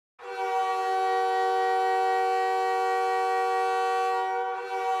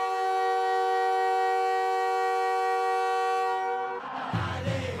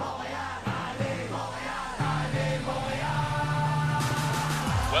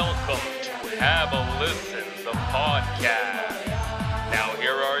welcome to Have a Listen, the podcast. Now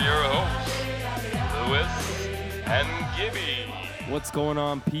here are your hosts, Lewis and Gibby. What's going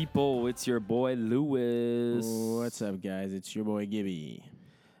on, people? It's your boy Lewis. What's up, guys? It's your boy Gibby.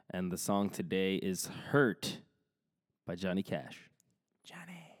 And the song today is Hurt by Johnny Cash.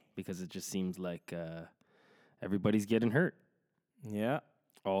 Johnny. Because it just seems like everybody's getting hurt Yeah.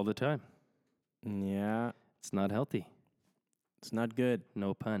 all the time. Yeah. It's not healthy. It's not good.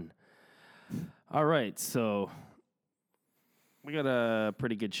 No pun. All right, so we got a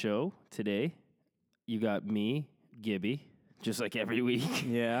pretty good show today. You got me, Gibby, just like every week.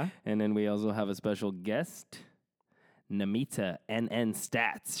 Yeah. And then we also have a special guest, Namita NN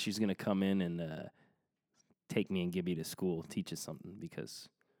Stats. She's going to come in and take me and Gibby to school, teach us something because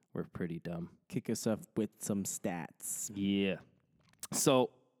we're pretty dumb. Kick us off with some stats. Yeah.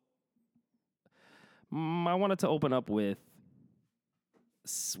 So I wanted to open up with,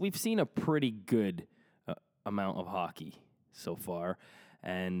 we've seen a pretty good amount of hockey so far.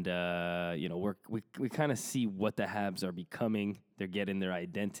 And, we kind of see what the Habs are becoming. They're getting their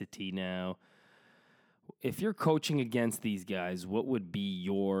identity now. If you're coaching against these guys, what would be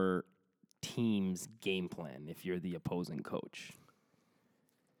your team's game plan if you're the opposing coach?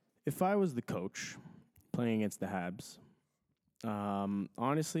 If I was the coach playing against the Habs,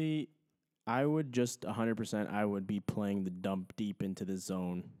 honestly, I would just 100%, I would be playing the dump deep into the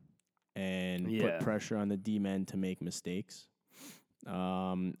zone and put pressure on the D-men to make mistakes.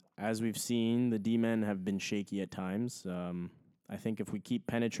 As we've seen, the D-men have been shaky at times. I think if we keep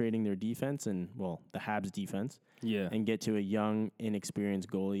penetrating their defense the Habs defense, and get to a young, inexperienced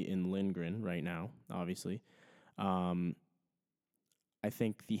goalie in Lindgren right now, obviously, I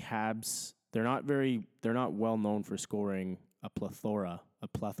think the Habs, they're not well known for scoring a plethora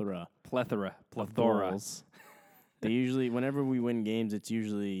of goals. They usually, whenever we win games, it's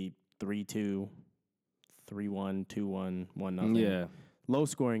usually 3-2, 3-1, 2-1, 1-0. Yeah. Low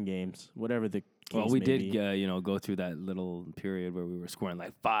scoring games, whatever the case Well, we may did, be. go through that little period where we were scoring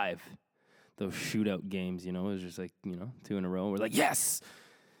like 5. Those shootout games, it was just like, 2 in a row. We're like, yes,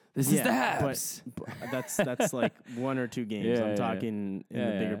 this is the Habs. But that's like 1 or 2 games. I'm talking in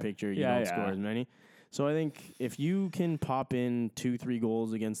the bigger picture. You don't score as many. So I think if you can pop in 2-3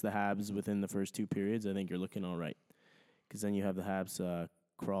 goals against the Habs within the first 2 periods, I think you're looking all right. Because then you have the Habs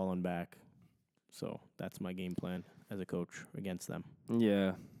crawling back. So that's my game plan as a coach against them.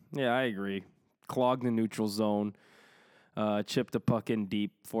 Yeah, I agree. Clog the neutral zone, chip the puck in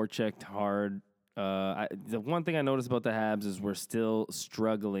deep, forechecked hard. The one thing I noticed about the Habs is we're still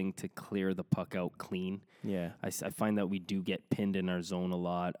struggling to clear the puck out clean. Yeah. I find that we do get pinned in our zone a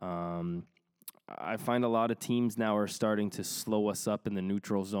lot. I find a lot of teams now are starting to slow us up in the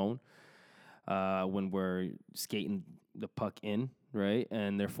neutral zone when we're skating the puck in, right?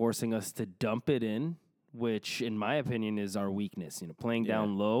 And they're forcing us to dump it in, which, in my opinion, is our weakness. Playing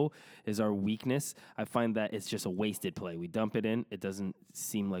down low is our weakness. I find that it's just a wasted play. We dump it in. It doesn't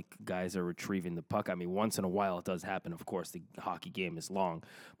seem like guys are retrieving the puck. I mean, once in a while it does happen. Of course, the hockey game is long,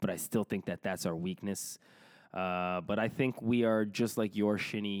 but I still think that that's our weakness. But I think we are just like your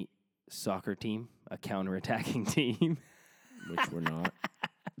shinny soccer team, a counterattacking team. Which we're not.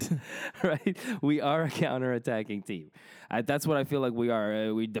 Right? We are a counterattacking team. That's what I feel like we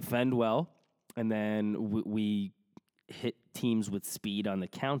are. We defend well, and then we hit teams with speed on the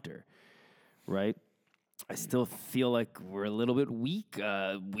counter, right? I still feel like we're a little bit weak.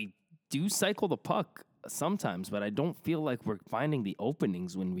 We do cycle the puck sometimes, but I don't feel like we're finding the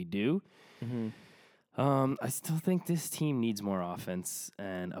openings when we do. Mm-hmm. I still think this team needs more offense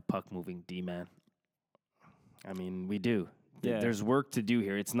and a puck-moving D-man. I mean, we do. Yeah. There's work to do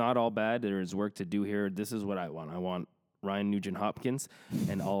here. It's not all bad. There is work to do here. This is what I want. I want Ryan Nugent-Hopkins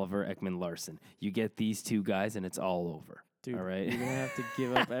and Oliver Ekman-Larsson. You get these 2 guys, and it's all over. Dude, all right? you're going to have to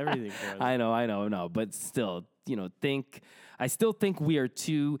give up everything for us. I know. No, but still, I still think we are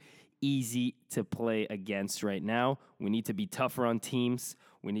too easy to play against right now. We need to be tougher on teams.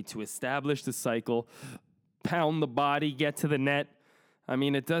 We need to establish the cycle, pound the body, get to the net. I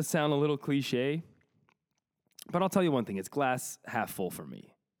mean, it does sound a little cliche, but I'll tell you one thing. It's glass half full for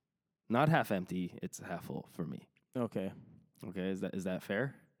me. Not half empty. It's half full for me. Okay. Okay, is that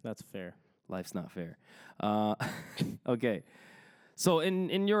fair? That's fair. Life's not fair. Okay. So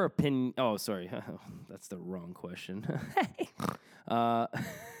in your opinion, sorry, that's the wrong question. Are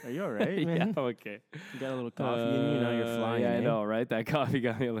you all right, man? Yeah, okay. You got a little coffee in you, now you're flying. Yeah, I know, right? That coffee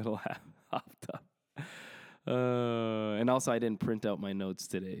got me a little hopped up. And also, I didn't print out my notes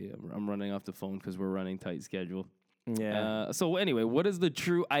today. I'm running off the phone because we're running tight schedule. Yeah. So anyway, what is the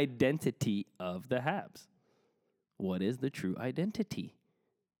true identity of the Habs? What is the true identity?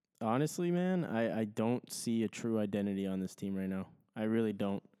 honestly, man, I don't see a true identity on this team right now. I really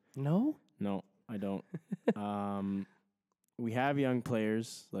don't. No, I don't. We have young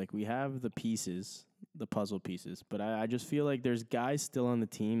players, like we have the pieces, the puzzle pieces, but I just feel like there's guys still on the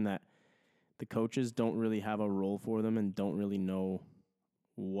team that the coaches don't really have a role for them and don't really know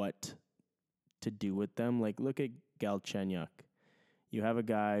what to do with them. Like, look at Galchenyuk. You have a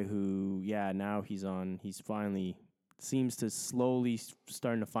guy who, now he's finally seems to slowly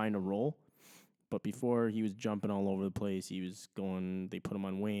starting to find a role. But before, he was jumping all over the place. They put him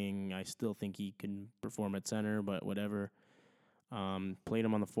on wing. I still think he can perform at center, but whatever. Played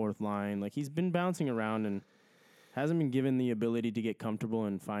him on the fourth line. Like, he's been bouncing around and hasn't been given the ability to get comfortable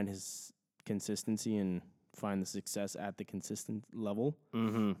and find his consistency and find the success at the consistent level.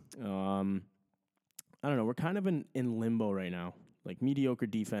 Mm-hmm. I don't know. We're kind of in limbo right now. Like, mediocre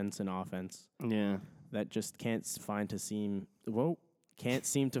defense and offense. Yeah. That just can't seem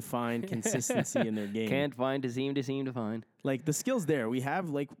to find consistency in their game. Seem to find. Like, the skill's there. We have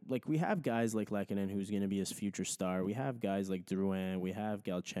we have guys like Lehkonen, who's going to be his future star. We have guys like Drouin. We have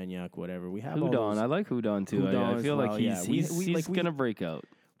Galchenyuk, whatever. We have Hudon. I like Hudon too. I feel like he's going to break out.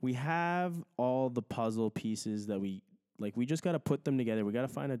 We have all the puzzle pieces that we just got to put them together. We got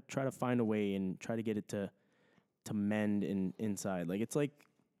to try to find a way and try to get it to mend inside. Like, it's like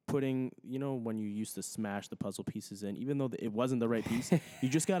putting, when you used to smash the puzzle pieces in, even though it wasn't the right piece, you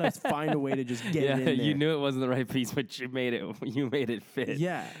just got to find a way to just get it in there. You knew it wasn't the right piece, but you made it fit.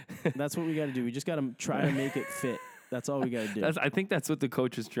 Yeah, that's what we got to do. We just got to try to make it fit. That's all we got to do. I think that's what the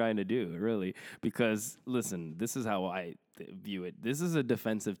coach is trying to do, really, because, listen, this is how I view it. This is a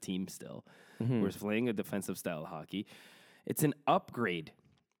defensive team still. Mm-hmm. We're playing a defensive style of hockey. It's an upgrade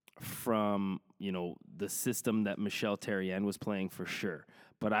from, the system that Michel Therrien was playing for sure.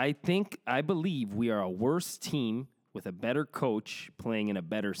 But I believe we are a worse team with a better coach playing in a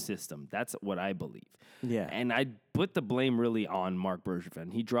better system. That's what I believe. Yeah. And I put the blame really on Marc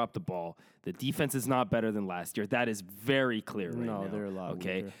Bergevin. He dropped the ball. The defense is not better than last year. That is very clear right now. No, they're a lot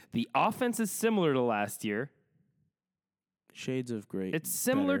weaker. The offense is similar to last year. Shades of great. It's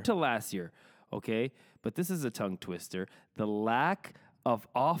similar to last year, okay? But this is a tongue twister. The lack of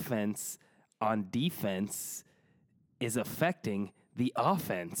offense on defense is affecting the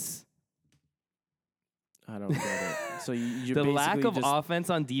offense. I don't get it. So you the lack of offense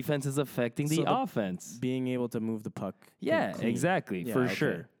on defense is affecting the offense. Being able to move the puck. Yeah, exactly, for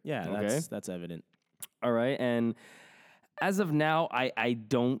sure. Yeah, that's evident. All right, and as of now, I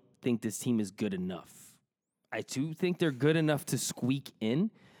don't think this team is good enough. I do think they're good enough to squeak in,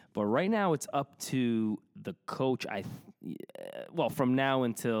 but right now it's up to the coach. From now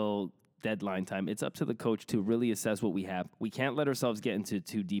until deadline time, it's up to the coach to really assess what we have. We can't let ourselves get into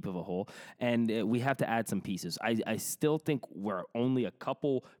too deep of a hole, and we have to add some pieces. I still think we're only a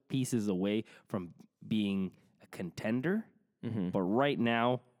couple pieces away from being a contender, but right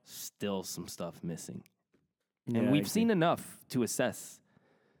now, still some stuff missing. And we've seen enough to assess.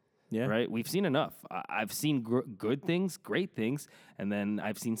 Yeah. Right? We've seen enough. I've seen good things, great things, and then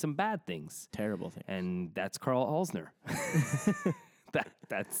I've seen some bad things. Terrible things. And that's Carl Alsner.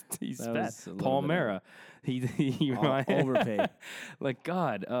 He's bad. Paul Mara. He overpaid. Like,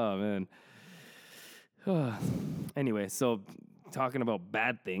 God. Oh, man. Anyway, so talking about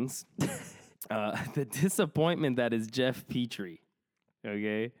bad things, the disappointment that is Jeff Petrie.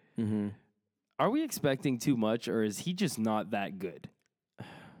 Okay? Mm-hmm. Are we expecting too much, or is he just not that good?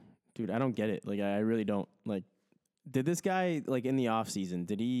 Dude, I don't get it. Like, I really don't. Like, did this guy, like, in the offseason,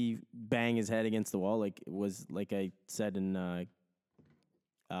 did he bang his head against the wall? Like, was, like I said in,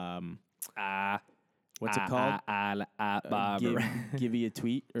 what's it called? Give you a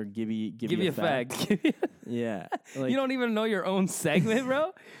tweet or give you a fact. Yeah. Like, you don't even know your own segment,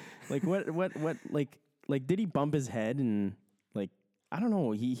 bro? Like, what, like, did he bump his head and, like, I don't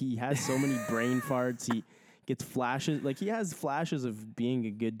know. He has so many brain farts. He gets flashes. Like, he has flashes of being a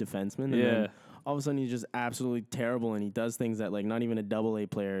good defenseman. And then all of a sudden he's just absolutely terrible. And he does things that, like, not even a AA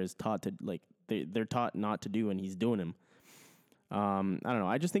player is taught to, like, they're taught not to do, and he's doing them. I don't know.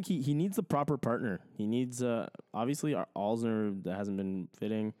 I just think he needs the proper partner. He needs, obviously, our Alsner that hasn't been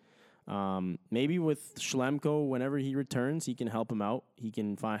fitting. Maybe with Schlemko, whenever he returns, he can help him out. He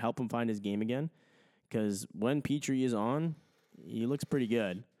can help him find his game again. Because when Petrie is on, he looks pretty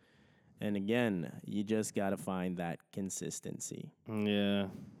good. And again, you just got to find that consistency. Yeah.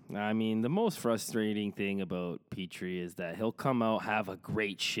 I mean, the most frustrating thing about Petrie is that he'll come out, have a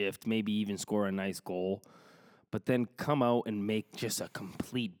great shift, maybe even score a nice goal, but then come out and make just a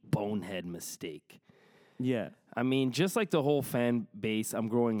complete bonehead mistake. Yeah. I mean, just like the whole fan base, I'm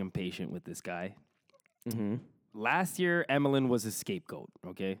growing impatient with this guy. Mm-hmm. last year, Emelin was a scapegoat,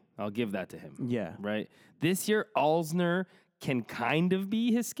 okay? I'll give that to him. Yeah. Right? This year, Alzner can kind of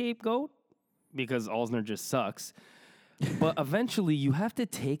be his scapegoat because Alzner just sucks. But eventually, you have to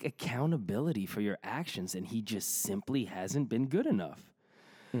take accountability for your actions, and he just simply hasn't been good enough.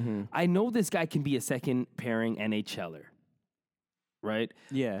 Mm-hmm. I know this guy can be a second pairing NHLer, right?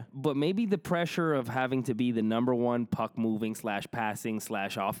 Yeah. But maybe the pressure of having to be the number one puck moving / passing /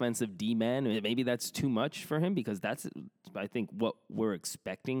 offensive D-man, maybe that's too much for him because that's, I think, what we're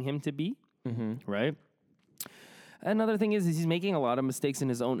expecting him to be, right? Another thing is he's making a lot of mistakes in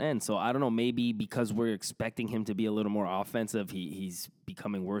his own end. So I don't know, maybe because we're expecting him to be a little more offensive, he's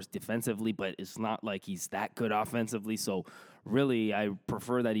becoming worse defensively, but it's not like he's that good offensively. So really, I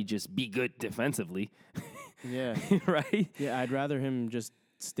prefer that he just be good defensively. Yeah. Right? Yeah, I'd rather him just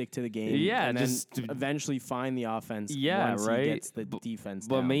stick to the game. Yeah, and just then eventually find the offense once he gets the defense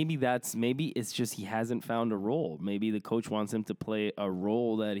But down. maybe it's just he hasn't found a role. Maybe the coach wants him to play a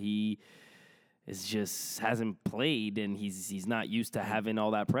role that he is just hasn't played, and he's not used to having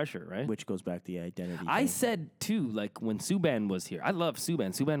all that pressure, right? Which goes back to the identity I thing. said, too, like when Subban was here, I love Subban.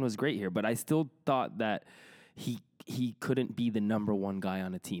 Subban was great here, but I still thought that he couldn't be the number one guy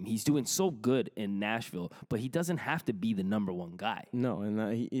on a team. He's doing so good in Nashville, but he doesn't have to be the number one guy. No,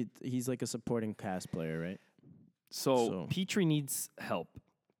 and he's like a supporting cast player, right? So Petrie needs help.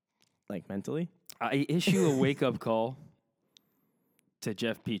 Like mentally? I issue a wake-up call to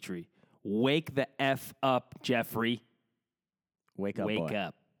Jeff Petrie. Wake the F up, Jeffrey. Wake up, Wake boy.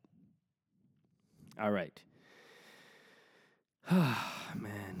 up. All right.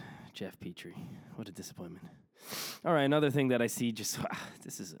 Man, Jeff Petrie. What a disappointment. All right, another thing that I see this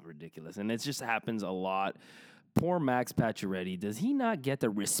is ridiculous, and it just happens a lot. Poor Max Pacioretty. Does he not get the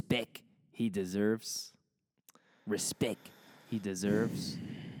respect he deserves? Respect he deserves?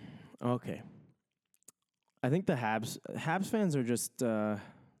 Okay. I think the Habs fans are just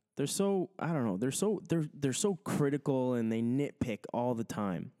they're so, I don't know, they're so critical and they nitpick all the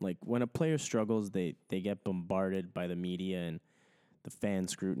time. Like when a player struggles, they get bombarded by the media and the fan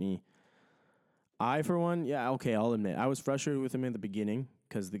scrutiny. I, for one, I'll admit, I was frustrated with him in the beginning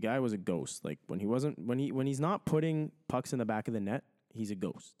because the guy was a ghost. Like when he's not putting pucks in the back of the net, he's a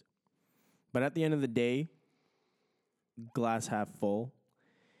ghost. But at the end of the day, glass half full.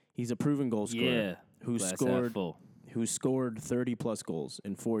 He's a proven goal scorer who scored 30 plus goals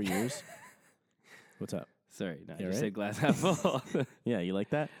in 4 years. What's up? Sorry, no, you said glass half full. Yeah, you like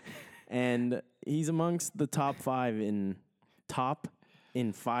that? And he's amongst the top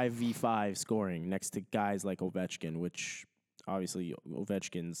 5v5 scoring next to guys like Ovechkin, which obviously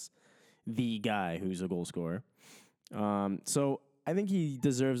Ovechkin's the guy who's a goal scorer. So I think he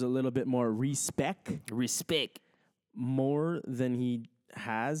deserves a little bit more respect. More than he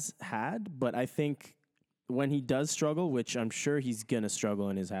has had. But I think when he does struggle, which I'm sure he's going to struggle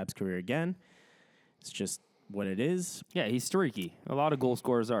in his Habs career again, it's just what it is. Yeah, he's streaky. A lot of goal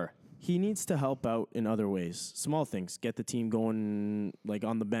scorers are. He needs to help out in other ways. Small things. Get the team going, like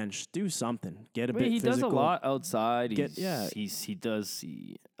on the bench. Do something. Get a bit physical. He does a lot outside. He does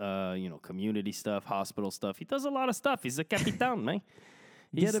community stuff, hospital stuff. He does a lot of stuff. He's a capitan, man.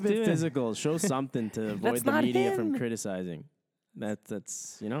 Get a bit physical. Show something to avoid the media from criticizing.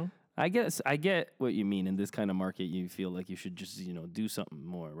 That's I get what you mean. In this kind of market, you feel like you should just, do something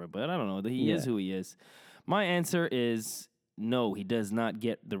more, right? But I don't know. He is who he is. My answer is no, he does not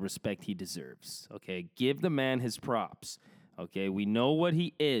get the respect he deserves. Okay? Give the man his props. Okay? We know what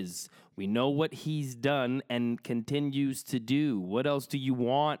he is. We know what he's done and continues to do. What else do you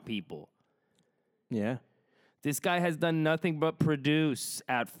want, people? Yeah. This guy has done nothing but produce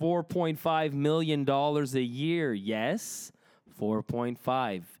at $4.5 million a year. Yes?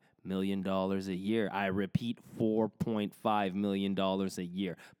 $4.5 million a year. I repeat, $4.5 million a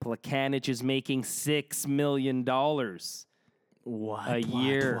year. Plekanec is making $6 million a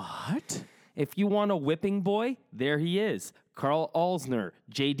year. What? If you want a whipping boy, there he is. Carl Alzner,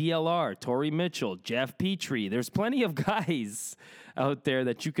 JDLR, Torrey Mitchell, Jeff Petrie. There's plenty of guys out there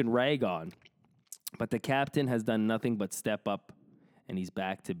that you can rag on. But the captain has done nothing but step up, and he's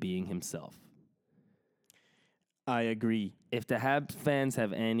back to being himself. I agree. If the Habs fans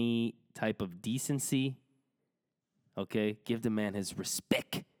have any type of decency, okay, give the man his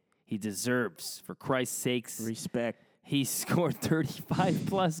respect he deserves. For Christ's sakes. Respect. He scored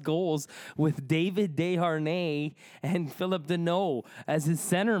 35-plus goals with David Desharnais and Philip Deneau as his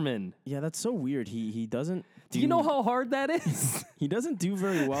centerman. Yeah, that's so weird. He doesn't... Do you know how hard that is? He doesn't do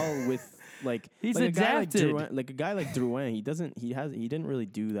very well with... He's adapted. A guy like Drouin, he didn't really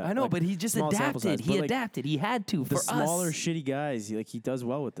do that. I know, but he just adapted. He adapted. He had to. The for smaller, us. shitty guys, he does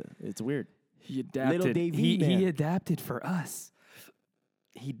well with it. It's weird. He adapted. Little Davey, man. He adapted for us.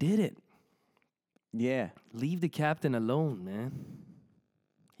 He did it. Yeah. Leave the captain alone, man.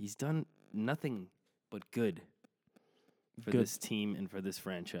 He's done nothing but good for this team and for this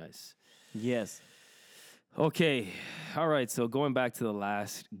franchise. Yes. Okay. All right. So going back to the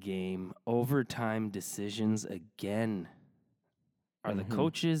last game, overtime decisions again. Are the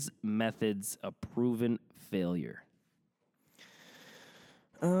coach's methods a proven failure?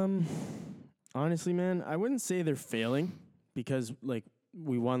 Honestly, man, I wouldn't say they're failing because, like,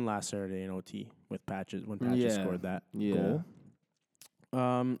 we won last Saturday in OT with Patches when Patches scored that goal.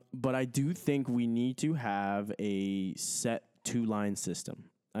 But I do think we need to have a set two-line system.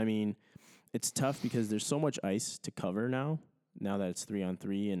 I mean, it's tough because there's so much ice to cover now that it's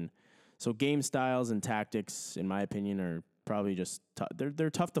 3-on-3. And so game styles and tactics, in my opinion, are probably just they're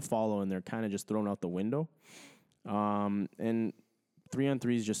tough to follow, and they're kind of just thrown out the window. And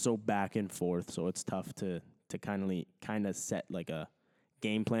 3-on-3 is just so back and forth, so it's tough to kind of set like a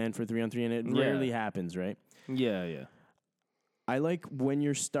game plan for 3-on-3, and it rarely happens, right? Yeah. I like when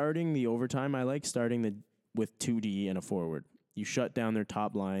you're starting the overtime. I like starting with 2D and a forward. You shut down their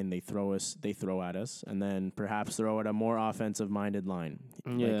top line. They throw at us, and then perhaps throw at a more offensive-minded line.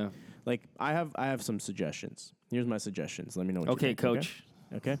 Yeah. Like I have some suggestions. Here's my suggestions. Let me know what Okay, you think. coach.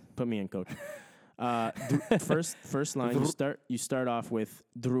 Okay? Put me in, coach. First line, you start off with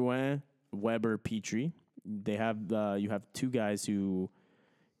Drouin, Weber, Petrie. They have you have two guys who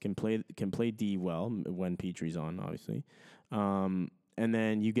can play D well when Petrie's on, obviously. And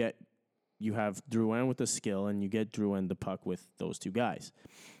then you have Drouin with the skill, and you get Drouin the puck with those two guys.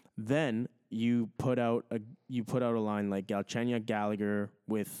 Then you put out a line like Galchenyuk, Gallagher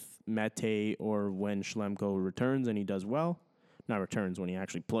with Mete, or when Schlemko returns and he does well, not returns when he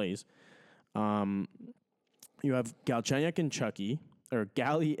actually plays. You have Galchenyuk and Chucky, or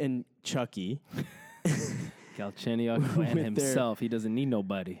Gally and Chucky. Galchenyuk and himself, he doesn't need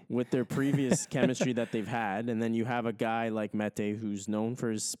nobody. With their previous chemistry that they've had, and then you have a guy like Mete who's known for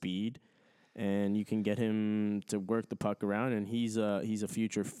his speed, and you can get him to work the puck around, and he's a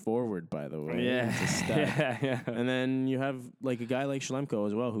future forward, by the way. Yeah. He's a stud. Yeah. And then you have like a guy like Schlemko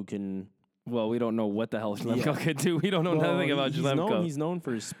as well who can. Well, we don't know what the hell Schlemko could do. We don't know nothing about Schlemko. He's known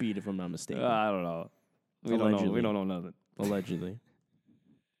for his speed, if I'm not mistaken. I don't know. We don't know nothing. Allegedly.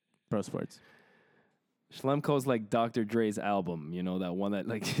 Pro sports. Schlemko's like Dr. Dre's album, you know, that one that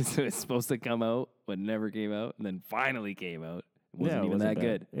like is supposed to come out but never came out, and then finally came out. It wasn't even that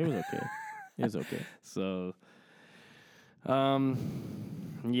good. It was okay. It was okay. So,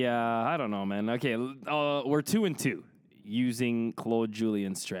 yeah, I don't know, man. Okay, we're 2-2 using Claude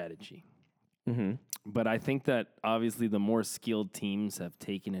Julien's strategy. Mm-hmm. But I think that obviously the more skilled teams have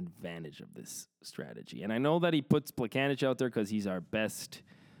taken advantage of this strategy. And I know that he puts Plekanec out there because he's our best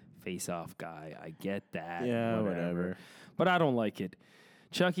face-off guy. I get that. Yeah, whatever. But I don't like it.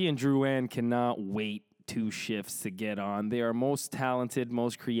 Chucky and Drouin cannot wait 2 shifts to get on. They are most talented,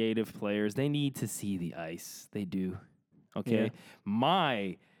 most creative players. They need to see the ice. They do. Okay? Yeah.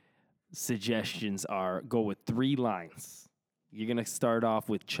 My suggestions are go with 3 lines. You're going to start off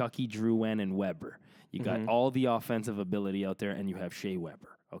with Chucky, Drouin, and Weber. You got all the offensive ability out there, and you have Shea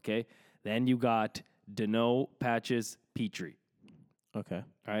Weber. Okay? Then you got Danault, Patches, Petrie. Okay.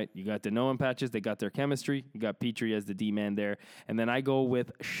 All right, you got Danault and Patches. They got their chemistry. You got Petrie as the D-man there. And then I go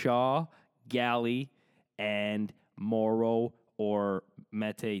with Shaw, Galley, and Morrow or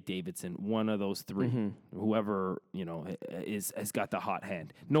Mete Davidson. One of those 3. Whoever, you know, has got the hot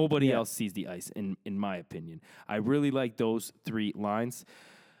hand. Nobody else sees the ice, in my opinion. I really like those 3 lines.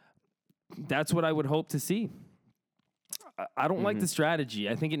 That's what I would hope to see. I don't like the strategy.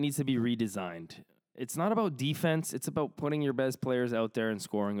 I think it needs to be redesigned. It's not about defense. It's about putting your best players out there and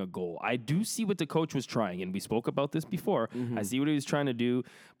scoring a goal. I do see what the coach was trying, and we spoke about this before. I see what he was trying to do,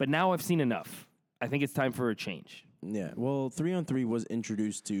 but now I've seen enough. I think it's time for a change. Yeah, well, 3-on-3 was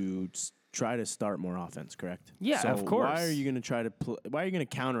introduced to try to start more offense, correct? Yeah, so of course. Why are you going to why are you going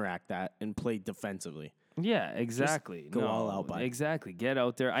to counteract that and play defensively? Yeah, exactly. Just go all out by it. Exactly. Get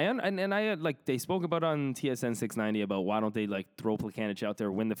out there. I like they spoke about on TSN 690 about why don't they like throw Plekanec out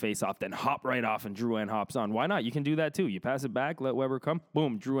there, win the face off, then hop right off and Drouin hops on. Why not? You can do that too. You pass it back, let Weber come,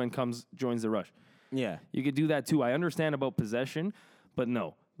 boom, Drouin joins the rush. Yeah. You could do that too. I understand about possession, but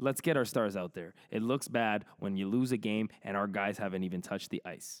no. Let's get our stars out there. It looks bad when you lose a game and our guys haven't even touched the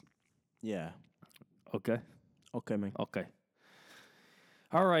ice. Yeah. Okay. Okay, man. Okay.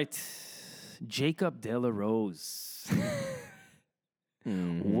 All right. Jacob De La Rose.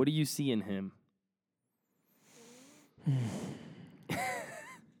 What do you see in him?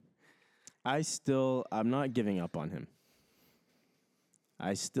 I'm not giving up on him.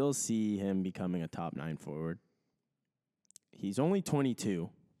 I still see him becoming a top 9 forward. He's only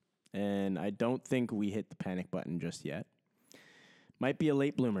 22, and I don't think we hit the panic button just yet. Might be a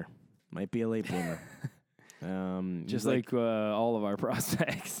late bloomer. Just like all of our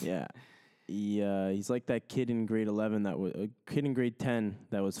prospects. Yeah. He's like that kid in grade 11 kid in grade 10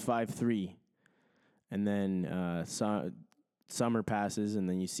 that was 5'3", and then summer passes, and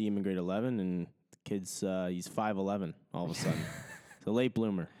then you see him in grade 11, and the kid's he's 5'11" all of a sudden. It's a late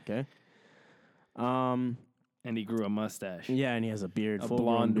bloomer. Okay. And he grew a mustache. Yeah, and he has a beard, a full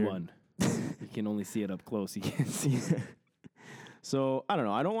blonde beard. one. You can only see it up close. You can't see it. So I don't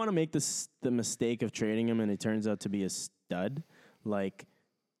know. I don't want to make the mistake of trading him, and it turns out to be a stud like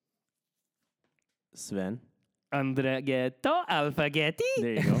Sven. Andreghetto Alfaghetti.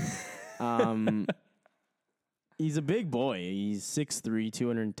 There you go. He's a big boy. He's 6'3",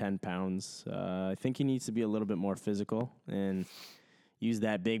 210 pounds. I think he needs to be a little bit more physical and use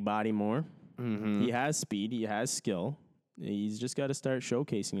that big body more. Mm-hmm. He has speed. He has skill. He's just got to start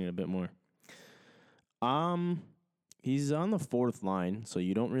showcasing it a bit more. He's on the 4th line, so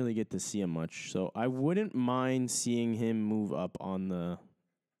you don't really get to see him much. So I wouldn't mind seeing him move up on the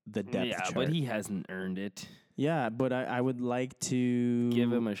depth chart. Yeah, but he hasn't earned it. Yeah, but I would like to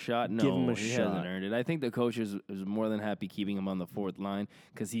give him a shot. No, give him a he shot. hasn't earned it. I think the coach is more than happy keeping him on the 4th line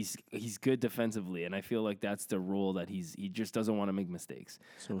because he's good defensively, and I feel like that's the role that he just doesn't want to make mistakes.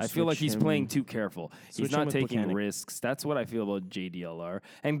 So I feel like he's playing too careful. He's not taking Plekanec. risks. That's what I feel about JDLR.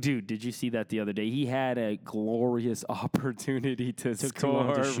 And dude, did you see that the other day? He had a glorious opportunity to Took too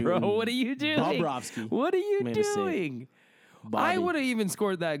long score, to shoot, bro. and What are you doing? Bobrovsky What are you made a save. doing? Bobby. I would have even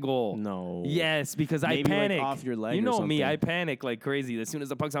scored that goal. No. Yes, because Maybe I panic. like off your leg you or know me, something. I panic like crazy. As soon as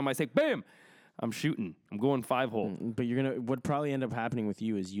the puck's on my stick, bam, I'm shooting. I'm going 5-hole. But what probably end up happening with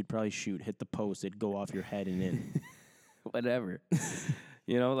you is you'd probably hit the post, it'd go off your head and in. Whatever. I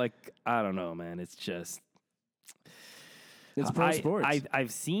don't know, man. It's just. It's pro sports.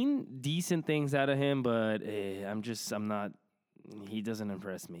 I've seen decent things out of him, but I'm not. He doesn't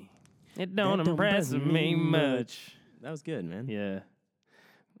impress me. It don't impress me much. That was good, man. Yeah.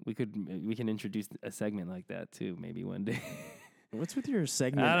 We can introduce a segment like that too, maybe one day. What's with your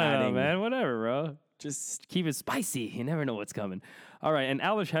segment I don't adding? know, man. Whatever, bro. Just Keep it spicy. You never know what's coming. All right, and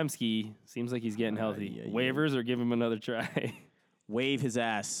Ales Hemsky seems like he's getting healthy. Waivers or give him another try. wave his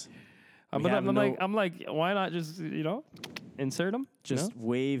ass. I'm like, why not just insert him? Just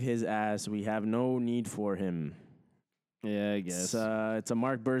wave his ass. We have no need for him. Yeah, I guess. It's a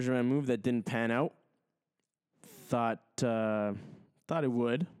Marc Bergevin move that didn't pan out. Thought it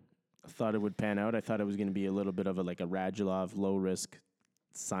would. Thought it would pan out. I thought it was going to be a little bit of a Radulov low risk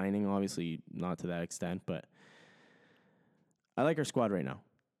signing. Obviously, not to that extent, but I like our squad right now,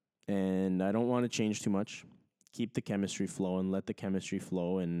 and I don't want to change too much. Keep the chemistry flowing. Let the chemistry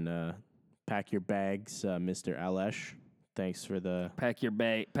flow, and pack your bags, Mr. Ales. Thanks for the pack your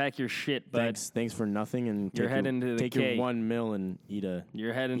bag, pack your shit, bud. Thanks for nothing, and you're heading to the take K. your 1 mil and eat a.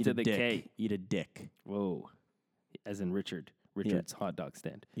 You're heading to the dick. K. Eat a dick. Whoa, as in Richard's hot dog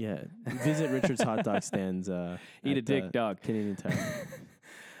stand. Yeah, visit Richard's hot dog stands. Eat a dick dog. Canadian Tire.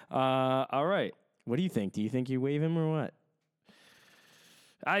 All right. What do you think? Do you think you waive him or what?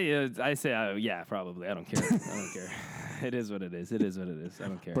 I say yeah, probably. I don't care. I don't care. It is what it is. It is what it is. I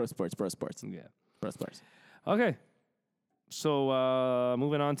don't care. Pro sports. Yeah. Pro sports. Okay. So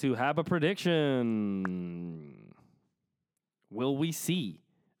moving on to have a prediction. Will we see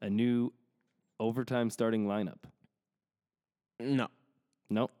a new overtime starting lineup? No.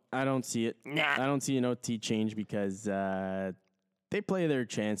 Nope. I don't see it. Nah. I don't see an OT change because they play their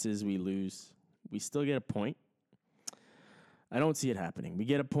chances. We lose. We still get a point. I don't see it happening. We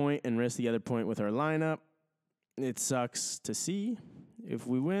get a point and risk the other point with our lineup. It sucks to see. If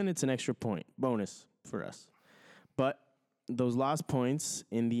we win, it's an extra point. Bonus for us. But those lost points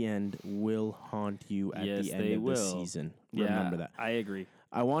in the end will haunt you at the end of the season. Remember that. I agree.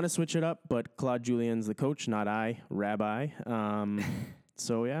 I want to switch it up, but Claude Julien's the coach, not I, Rabbi.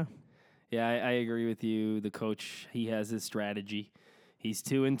 So, yeah. Yeah, I agree with you. The coach, he has his strategy. He's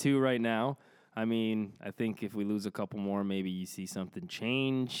 2-2 right now. I mean, I think if we lose a couple more, maybe you see something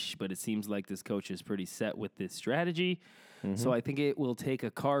change. But it seems like this coach is pretty set with this strategy. Mm-hmm. So I think it will take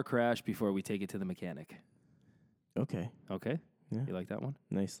a car crash before we take it to the mechanic. Okay. Okay? Yeah. You like that one?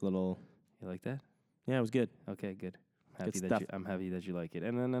 Nice little... You like that? Yeah, it was good. Okay, good. I'm happy that you like it.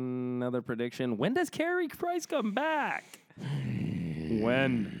 And then another prediction. When does Carey Price come back?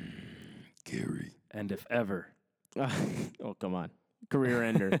 When? Carey. And if ever. Oh, come on. Career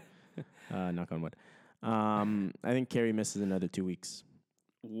ender. Knock on wood. I think Carey misses another 2 weeks.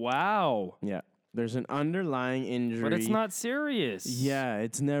 Wow. Yeah. There's an underlying injury. But it's not serious. Yeah,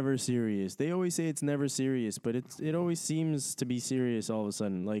 it's never serious. They always say it's never serious, but it always seems to be serious all of a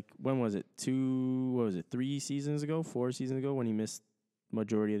sudden. Like, when was it? 3 seasons ago? 4 seasons ago when he missed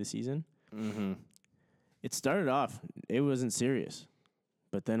majority of the season? Mm-hmm. It started off, it wasn't serious.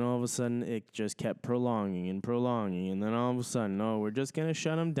 But then all of a sudden, it just kept prolonging. And then all of a sudden, no, we're just going to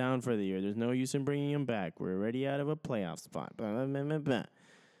shut him down for the year. There's no use in bringing him back. We're already out of a playoff spot. Blah, blah, blah, blah.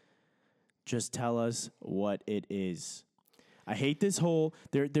 Just tell us what it is. I hate this whole...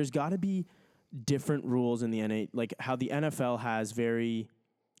 There's got to be different rules in the NHL. Like how the NFL has very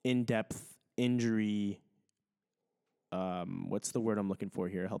in-depth injury... what's the word I'm looking for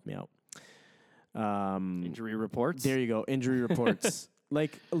here? Help me out. Injury reports? There you go. Injury reports.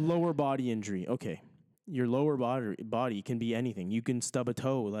 Like lower body injury. Okay. Your lower body can be anything. You can stub a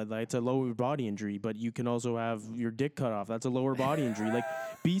toe. That's a lower body injury, but you can also have your dick cut off. That's a lower body injury. Like,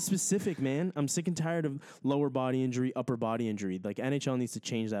 be specific, man. I'm sick and tired of lower body injury, upper body injury. Like, NHL needs to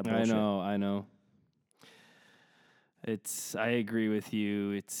change that bullshit. I know. I agree with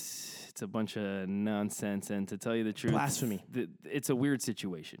you. It's a bunch of nonsense, and to tell you the truth, blasphemy. It's a weird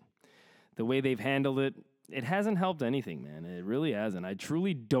situation. The way they've handled it, it hasn't helped anything, man. It really hasn't. I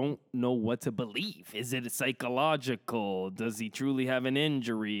truly don't know what to believe. Is it psychological? Does he truly have an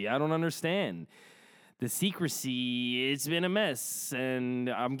injury? I don't understand. The secrecy, it's been a mess, and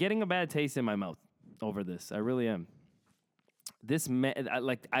I'm getting a bad taste in my mouth over this. I really am.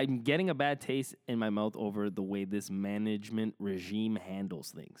 I'm getting a bad taste in my mouth over the way this management regime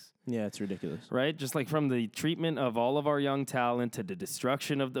handles things. Yeah, it's ridiculous. Right? Just like from the treatment of all of our young talent to the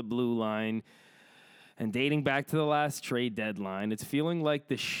destruction of the blue line and dating back to the last trade deadline, it's feeling like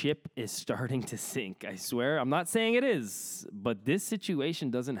the ship is starting to sink. I swear. I'm not saying it is, but this situation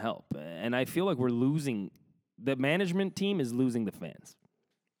doesn't help. And I feel like we're losing. The management team is losing the fans.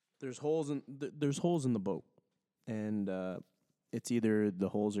 There's holes in the boat. And it's either the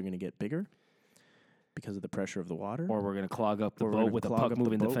holes are going to get bigger because of the pressure of the water, or we're going to clog up the boat with a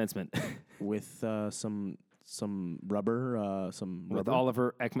puck-moving defenseman. With some rubber, with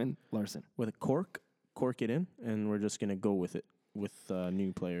Oliver Ekman-Larsson. With a cork it in, and we're just going to go with it with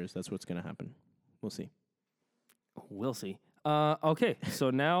new players. That's what's going to happen. We'll see. Okay, so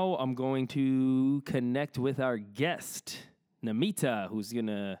now I'm going to connect with our guest, Namita, who's going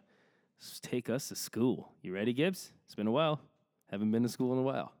to take us to school. You ready, Gibbs? It's been a while. Haven't been to school in a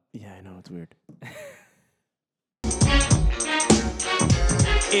while. Yeah, I know. It's weird.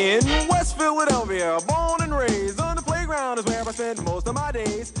 In West Philadelphia, born and raised on the playground is where I spend most of my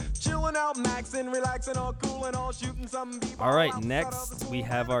days. Chilling out, maxing, relaxing, all cool and all shooting some people. All right, next we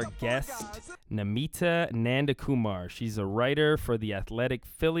have our guest, Namita Nandakumar. She's a writer for The Athletic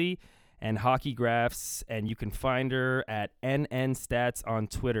Philly and Hockey Graphs, and you can find her at NN Stats on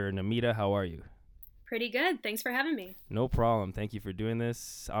Twitter. Namita, how are you? Pretty good. Thanks for having me. No problem. Thank you for doing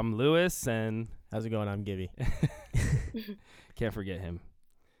this. I'm Lewis, and... How's it going? I'm Gibby. Can't forget him.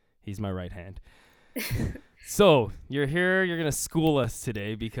 He's my right hand. So, you're here. You're going to school us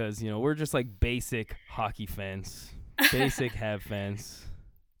today because, we're just like basic hockey fans. Basic Habs fans.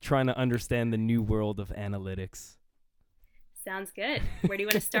 Trying to understand the new world of analytics. Sounds good. Where do you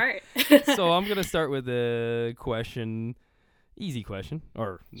want to start? So, I'm going to start with a question... Easy question,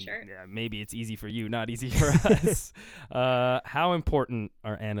 or sure. Yeah, maybe it's easy for you, not easy for us. How important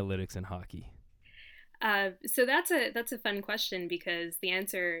are analytics in hockey? So that's a fun question because the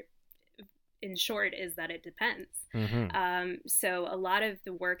answer, in short, is that it depends. Mm-hmm. So a lot of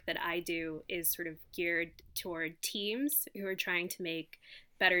the work that I do is sort of geared toward teams who are trying to make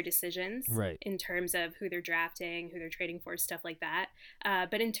better decisions, right, in terms of who they're drafting, who they're trading for, stuff like that.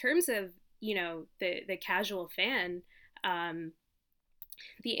 But in terms of the casual fan.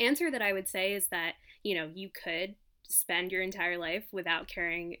 The answer that I would say is that, you could spend your entire life without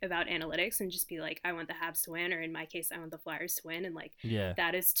caring about analytics and just be like, I want the Habs to win, or in my case, I want the Flyers to win. And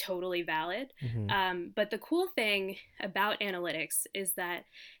that is totally valid. Mm-hmm. But the cool thing about analytics is that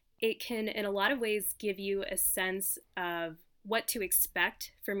it can, in a lot of ways, give you a sense of what to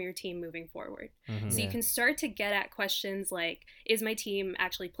expect from your team moving forward. Mm-hmm. So you can start to get at questions like, is my team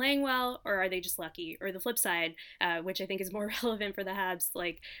actually playing well, or are they just lucky? Or the flip side, which I think is more relevant for the Habs,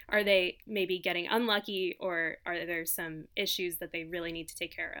 like, are they maybe getting unlucky, or are there some issues that they really need to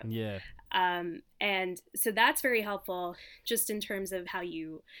take care of? Yeah. And so that's very helpful just in terms of how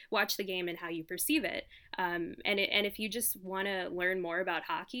you watch the game and how you perceive it. And if you just want to learn more about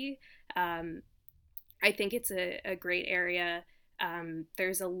hockey, I think it's a great area.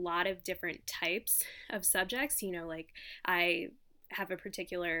 There's a lot of different types of subjects. Like I have a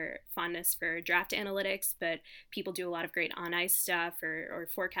particular fondness for draft analytics, but people do a lot of great on ice stuff or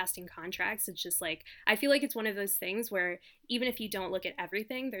forecasting contracts. It's just like, I feel like it's one of those things where even if you don't look at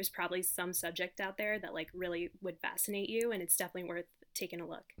everything, there's probably some subject out there that like really would fascinate you, and it's definitely worth taking a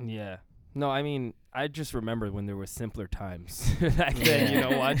look. Yeah. No, I mean, I just remember when there were simpler times back then, you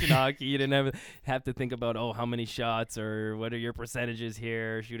know, watching hockey. You didn't have to think about, how many shots or what are your percentages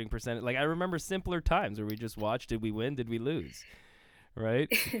here, shooting percentage. Like, I remember simpler times where we just watched, did we win, did we lose?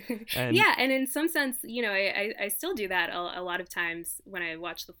 Right? And in some sense, you know, I still do that a lot of times when I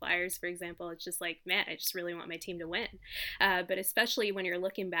watch the Flyers, for example. It's just like, man, I just really want my team to win. But especially when you're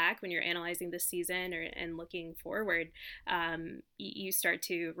looking back, when you're analyzing this season and looking forward, you start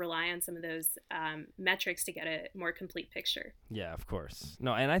to rely on some of those metrics to get a more complete picture. Yeah, of course.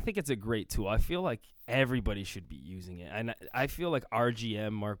 No, and I think it's a great tool. I feel like everybody should be using it. And I feel like our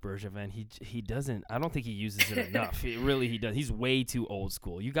GM, Marc Bergevin, he doesn't, I don't think he uses it enough. He does. He's way too old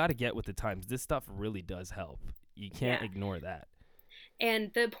school. You got to get with the times. This stuff really does help. You can't ignore that.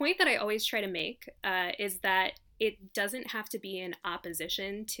 And the point that I always try to make is that it doesn't have to be in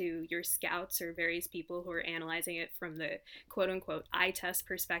opposition to your scouts or various people who are analyzing it from the quote unquote eye test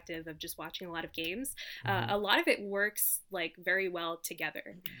perspective of just watching a lot of games. A lot of it works like very well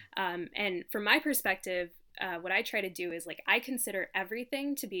together. And from my perspective, what I try to do is like, I consider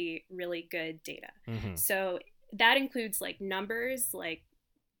everything to be really good data. So that includes like numbers, like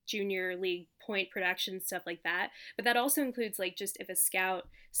junior league point production, stuff like that. But that also includes like just if a scout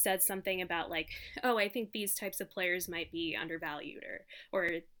said something about like, oh, I think these types of players might be undervalued or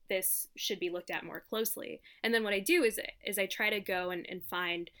this should be looked at more closely. And then what I do is I try to go and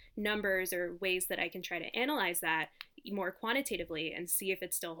find numbers or ways that I can try to analyze that more quantitatively and see if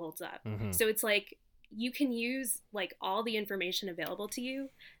it still holds up. So it's like you can use like all the information available to you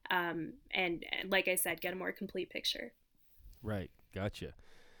and like I said, get a more complete picture. Right. Gotcha.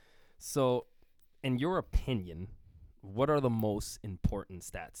 So, in your opinion, what are the most important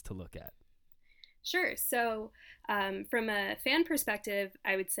stats to look at? Sure. So, from a fan perspective,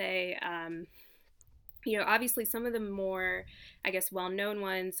 I would say, you know, obviously some of the more, I guess, well-known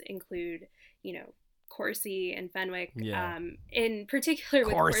ones include, you know, Corsi and Fenwick. Yeah. In particular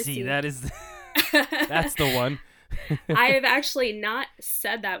with Corsi. That is, that's the one. I have actually not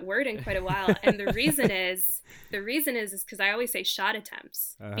said that word in quite a while, and the reason is because I always say shot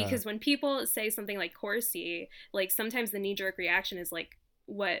attempts, because when people say something like Corsi, like sometimes the knee-jerk reaction is like,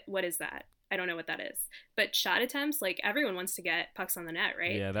 what is that? I don't know what that is. But shot attempts, like everyone wants to get pucks on the net,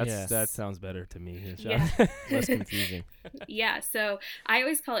 right? Yeah, that sounds better to me. Yeah. Less confusing. Yeah, so I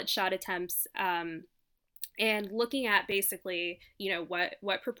always call it shot attempts. And looking at basically, you know,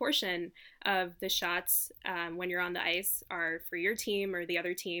 what proportion of the shots when you're on the ice are for your team or the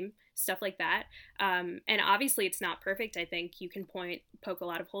other team, stuff like that. And obviously it's not perfect. I think you can poke a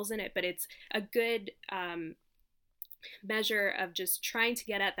lot of holes in it, but it's a good measure of just trying to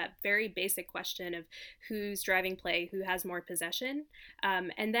get at that very basic question of who's driving play, who has more possession.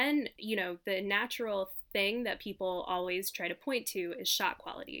 And then, you know, the natural thing that people always try to point to is shot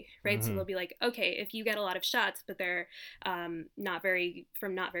quality, right? So they'll be like, okay, if you get a lot of shots, but they're not very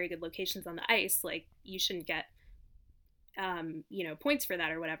good locations on the ice, like you shouldn't get, you know, points for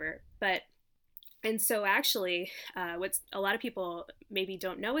that or whatever. And so actually, what's a lot of people maybe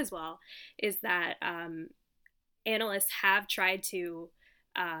don't know as well is that analysts have tried to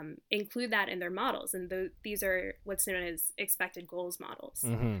include that in their models, and these are what's known as expected goals models.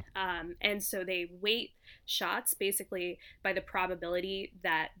 And so they weight shots basically by the probability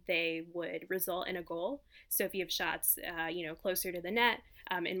that they would result in a goal. So if you have shots, you know, closer to the net,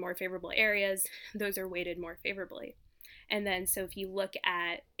 in more favorable areas, those are weighted more favorably. And then so if you look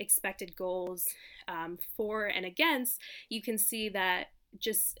at expected goals for and against, you can see that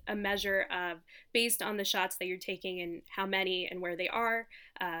just a measure of, based on the shots that you're taking and how many and where they are,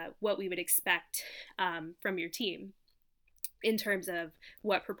 what we would expect from your team in terms of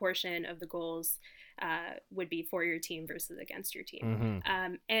what proportion of the goals would be for your team versus against your team.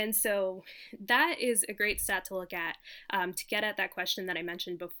 And so that is a great stat to look at to get at that question that I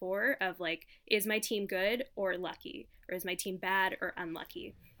mentioned before of like, is my team good or lucky? Or is my team bad or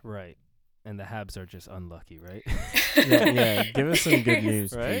unlucky? Right. And the Habs are just unlucky, right? yeah. Give us some good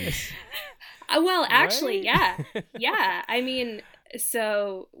news, right? please. Well, actually, right? Yeah. I mean,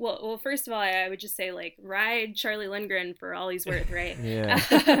 so, well, first of all, I would just say, like, ride Charlie Lindgren for all he's worth, right? Yeah,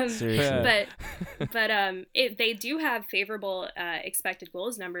 seriously. But they do have favorable expected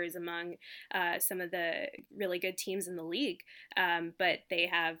goals numbers among some of the really good teams in the league, but they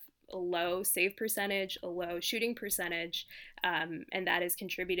have a low save percentage, a low shooting percentage, and that has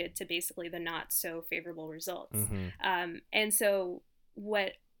contributed to basically the not so favorable results. And so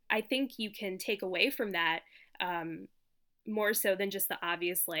what I think you can take away from that, more so than just the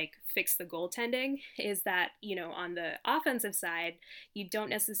obvious, like, fix the goaltending, is that, you know, on the offensive side, you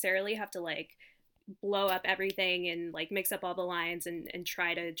don't necessarily have to, like, blow up everything and, like, mix up all the lines and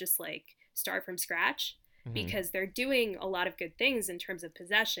try to just, like, start from scratch, because they're doing a lot of good things in terms of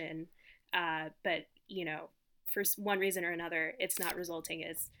possession, but, you know, for one reason or another, it's not resulting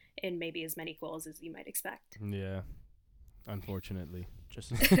in maybe as many goals as you might expect. Yeah, unfortunately.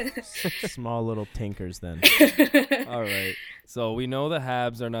 Just small little tinkers then. All right. So we know the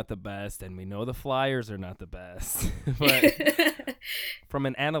Habs are not the best, and we know the Flyers are not the best. But from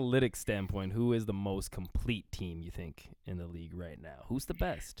an analytics standpoint, who is the most complete team, you think, in the league right now? Who's the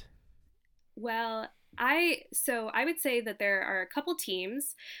best? Well, I would say that there are a couple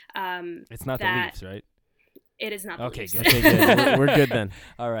teams. It's not the Leafs, right? It is not the Okay, Leafs. good. Okay, good. We're good then.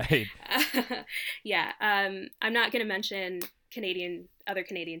 All right. Yeah. I'm not going to mention other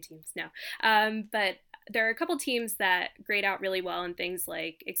Canadian teams, no. But there are a couple teams that grade out really well in things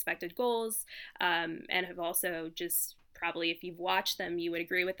like expected goals, and have also just, probably if you've watched them, you would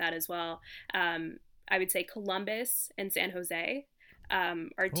agree with that as well. I would say Columbus and San Jose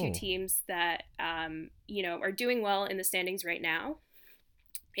are two teams that, you know, are doing well in the standings right now,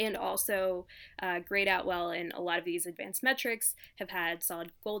 and also grade out well in a lot of these advanced metrics, have had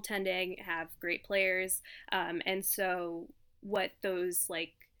solid goaltending, have great players. And so what those,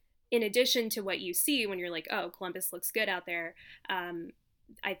 like, in addition to what you see when you're like, oh, Columbus looks good out there,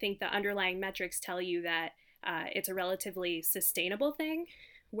 I think the underlying metrics tell you that it's a relatively sustainable thing,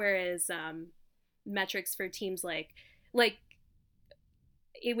 whereas metrics for teams like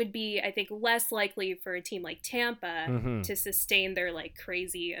it would be, I think, less likely for a team like Tampa to sustain their, like,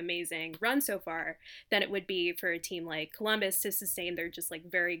 crazy, amazing run so far than it would be for a team like Columbus to sustain their just, like,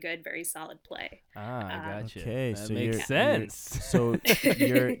 very good, very solid play. I gotcha. Okay, that so makes sense. So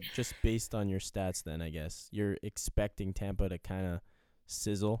you're just based on your stats then, I guess. You're expecting Tampa to kind of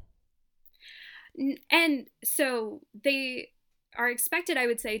sizzle? And so they are expected, I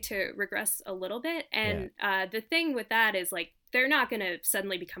would say, to regress a little bit. And the thing with that is, like, they're not going to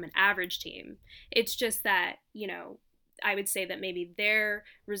suddenly become an average team. It's just that, you know, I would say that maybe their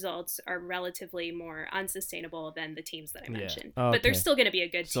results are relatively more unsustainable than the teams that I mentioned. Okay. But they're still going to be a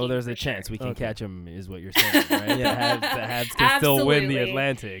good team. So there's a chance we can catch them, is what you're saying, right? Yeah. The Habs can still win the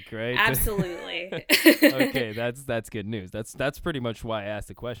Atlantic, right? Absolutely. Okay, that's good news. That's pretty much why I asked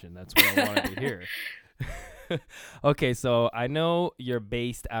the question. That's what I wanted to hear. Okay, so I know you're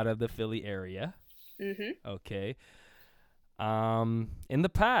based out of the Philly area. Okay. In the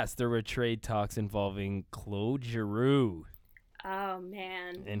past, there were trade talks involving Claude Giroux. Oh,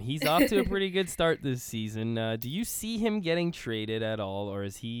 man. And he's off to a pretty good start this season. Do you see him getting traded at all, or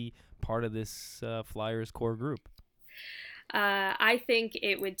is he part of this Flyers core group? I think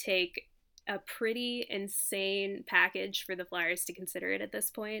it would take a pretty insane package for the Flyers to consider it at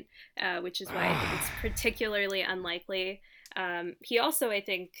this point, which is why I think it's particularly unlikely. He also, I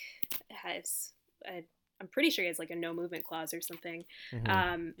think, has I'm pretty sure he has, like, a no movement clause or something.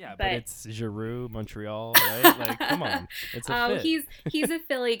 Yeah, but it's Giroux, Montreal, right? Like, come on, it's a fit. He's a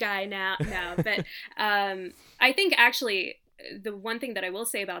Philly guy now. But I think actually the one thing that I will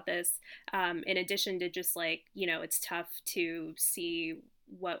say about this, in addition to just, like, you know, it's tough to see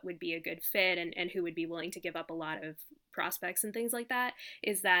what would be a good fit and who would be willing to give up a lot of prospects and things like that,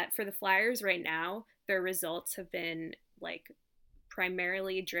 is that for the Flyers right now, their results have been, like,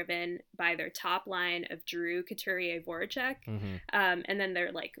 primarily driven by their top line of Drew, Couturier, Voracek. And then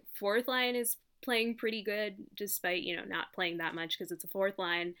their, like, fourth line is playing pretty good, despite, you know, not playing that much because it's a fourth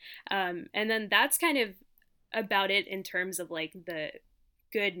line. And then that's kind of about it in terms of, like, the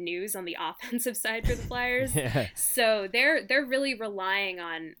good news on the offensive side for the Flyers. So they're really relying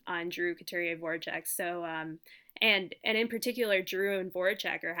on Drew, Couturier, Voracek. So and in particular, Drew and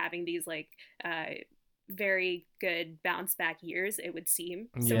Voracek are having these, like, very good bounce back years, it would seem,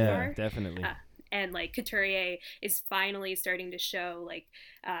 so far. Yeah, definitely. And, like, Couturier is finally starting to show, like,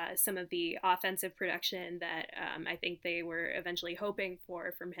 some of the offensive production that I think they were eventually hoping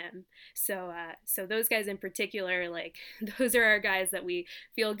for from him. So those guys in particular, like, those are our guys that we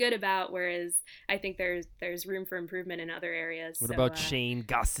feel good about, whereas I think there's room for improvement in other areas. What about Shane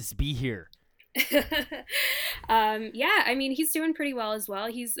Gostisbehere here? Yeah, I mean, he's doing pretty well as well.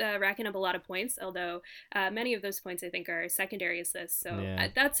 He's racking up a lot of points, although many of those points I think are secondary assists. So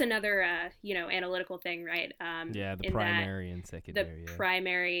that's another you know, analytical thing, right? The primary and secondary. The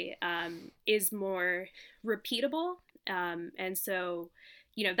primary is more repeatable, and so,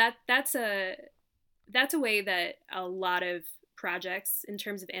 that's a way that a lot of projects in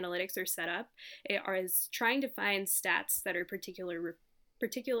terms of analytics are set up. Is trying to find stats that are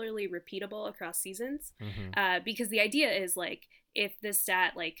particularly repeatable across seasons, because the idea is like if this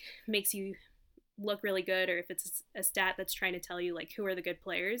stat like makes you look really good, or if it's a stat that's trying to tell you like who are the good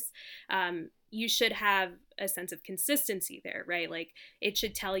players, you should have a sense of consistency there, right? Like it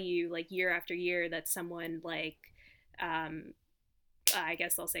should tell you like year after year that someone like I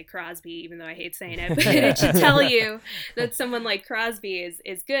guess I'll say Crosby, even though I hate saying it, but it should tell you that someone like Crosby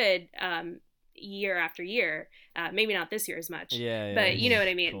is good year after year. Maybe not this year as much, but you know what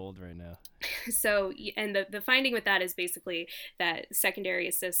I mean. Cold right now. So, and the finding with that is basically that secondary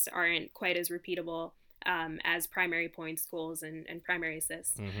assists aren't quite as repeatable as primary points, goals, and primary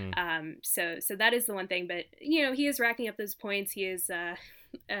assists. So that is the one thing. But he is racking up those points. He is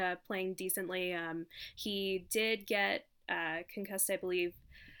playing decently. He did get concussed, I believe,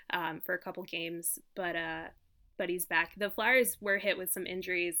 for a couple games, but he's back. The Flyers were hit with some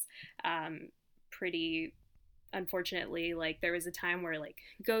injuries pretty unfortunately. Like there was a time where like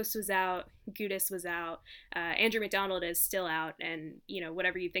Ghost was out, Gudas was out, Andrew McDonald is still out, and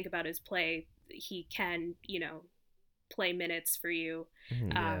whatever you think about his play, he can play minutes for you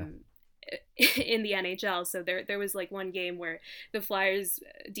in the NHL. So there was like one game where the Flyers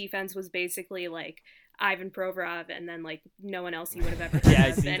defense was basically like Ivan Provorov, and then like no one else you would have ever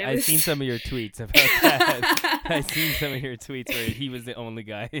heard of. I've seen some of your tweets about that. I've seen some of your tweets where he was the only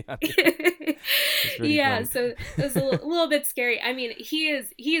guy. Yeah, so it was a little bit scary. I mean,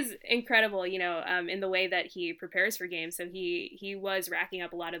 he's incredible, in the way that he prepares for games. So he was racking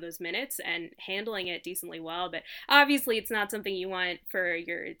up a lot of those minutes and handling it decently well. But obviously, it's not something you want for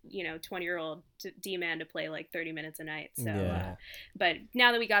your 20-year-old D-man to play like 30 minutes a night. So, but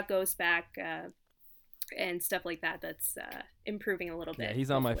now that we got Ghost back. And stuff like that, that's improving a little bit. Yeah,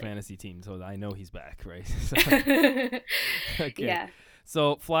 he's on my fantasy team, so I know he's back, right? So, okay. Yeah.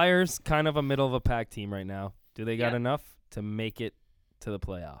 So Flyers, kind of a middle of a pack team right now. Do they got enough to make it to the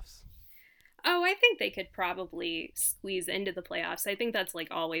playoffs? Oh, I think they could probably squeeze into the playoffs. I think that's like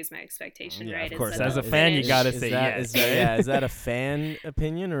always my expectation, right? Of course, as a fan, you got to say yes. Is that a fan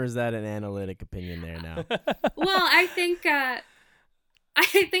opinion or is that an analytic opinion there now? Well, I think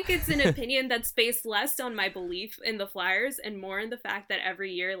it's an opinion that's based less on my belief in the Flyers and more in the fact that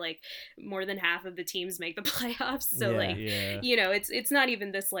every year, like, more than half of the teams make the playoffs. So, it's not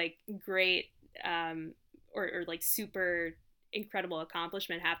even this, like, great or like, super incredible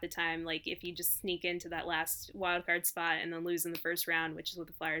accomplishment half the time. Like, if you just sneak into that last wild card spot and then lose in the first round, which is what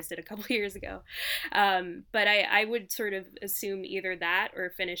the Flyers did a couple years ago. But I would sort of assume either that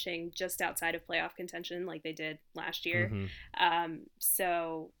or finishing just outside of playoff contention like they did last year.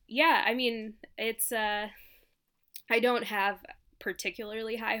 So, yeah, I mean, it's I don't have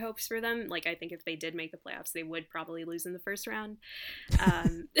particularly high hopes for them. Like, I think if they did make the playoffs, they would probably lose in the first round.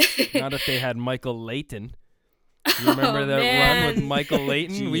 Not if they had Michael Leighton. You remember that run with Michael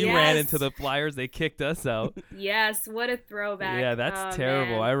Leighton? We ran into the Flyers. They kicked us out. Yes, what a throwback. Yeah, that's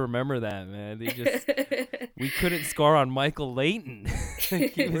terrible. Man. I remember that, man. We couldn't score on Michael Leighton.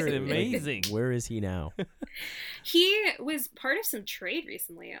 He was amazing. Where is he now? He was part of some trade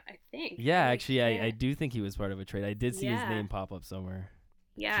recently, I think. Yeah, actually, I do think he was part of a trade. I did see his name pop up somewhere.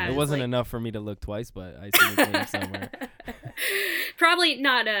 Yeah, it wasn't enough for me to look twice, but I see his name somewhere. Probably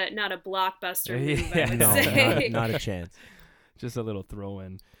not a blockbuster move, I would say. Not a chance. Just a little throw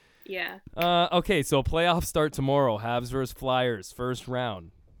in. Yeah. Okay, so playoffs start tomorrow. Habs versus Flyers, first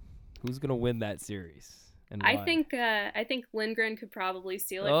round. Who's gonna win that series? And why? I think Lindgren could probably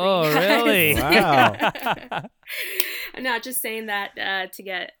steal it. Oh, for you guys. Really? Wow. I'm not just saying that to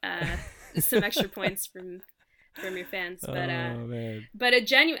get some extra points from your fans, but a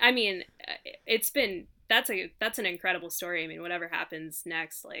genuine. I mean, that's an incredible story. I mean, whatever happens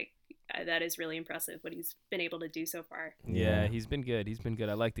next, like that is really impressive what he's been able to do so far. Yeah, he's been good.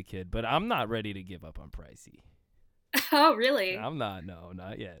 I like the kid, but I'm not ready to give up on Pricey. Oh, really? I'm not. No,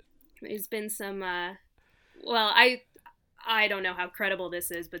 not yet. There's been some. Well, I don't know how credible this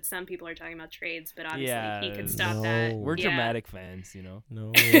is, but some people are talking about trades. But obviously, he could stop that. We're dramatic fans, No,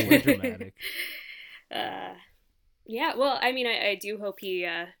 we're dramatic. Yeah, well, I mean, I do hope he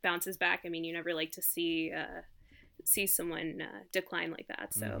bounces back. I mean, you never like to see someone decline like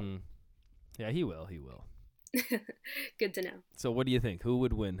that. So, yeah, he will. He will. Good to know. So, what do you think? Who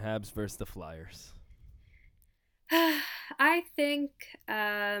would win, Habs versus the Flyers? I think.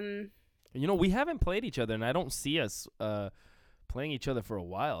 We haven't played each other, and I don't see us playing each other for a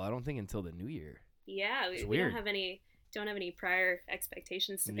while. I don't think until the new year. Yeah, we don't have any prior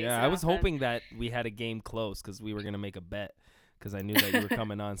expectations to base it I was off hoping that we had a game close because we were going to make a bet because I knew that you were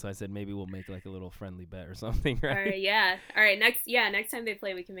coming on. So I said maybe we'll make like a little friendly bet or something, right? All right, yeah. All right, next time they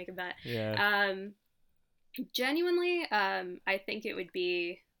play, we can make a bet. Yeah. Genuinely, I think it would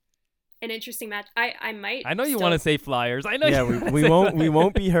be an interesting match. I might. I know you want to say Flyers. I know. Yeah, we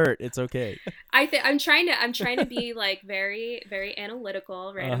won't be hurt. It's okay. I'm trying to be like very, very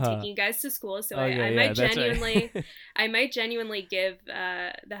analytical, right? I'm taking you guys to school, so I might genuinely I might genuinely give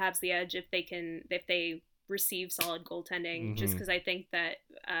the Habs the edge if they receive solid goaltending, just because I think that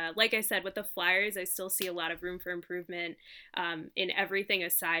like I said, with the Flyers, I still see a lot of room for improvement in everything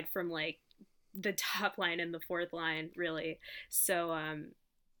aside from like the top line and the fourth line, really. So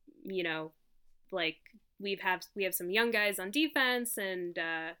you know, like we have some young guys on defense, and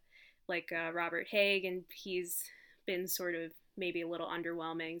like Robert Haig, and he's been sort of maybe a little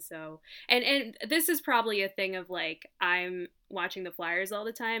underwhelming. So and this is probably a thing of like, I'm watching the Flyers all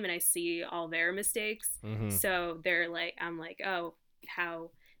the time and I see all their mistakes, so they're like, I'm like, oh,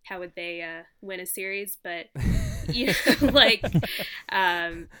 how would they win a series? But you know, like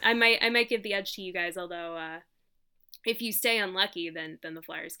I might give the edge to you guys, although if you stay unlucky, then the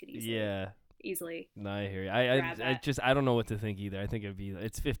Flyers could easily. No, I hear you. I don't know what to think either. I think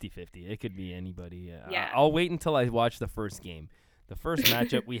it's 50-50. It could be anybody. Yeah. I'll wait until I watch the first game, the first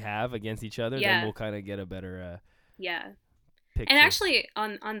matchup we have against each other. Then we'll kind of get a better picture. And actually,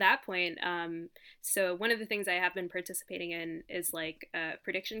 on that point, so one of the things I have been participating in is like a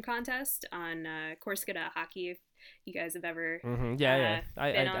prediction contest on Corsica Hockey. If you guys have ever,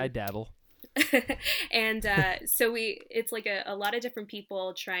 I dabble. And so it's like a lot of different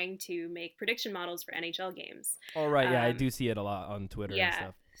people trying to make prediction models for NHL games. Oh right, I do see it a lot on Twitter and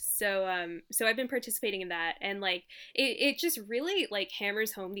stuff. So I've been participating in that, and like it just really like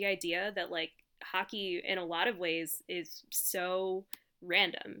hammers home the idea that like hockey in a lot of ways is so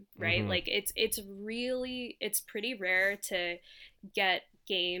random, right? Like it's pretty rare to get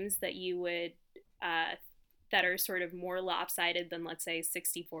games that you would that are sort of more lopsided than, let's say,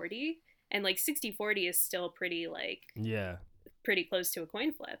 60-40. And like 60-40 is still pretty pretty close to a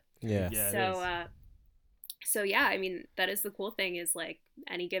coin flip. Yeah. So yeah, I mean, that is the cool thing, is like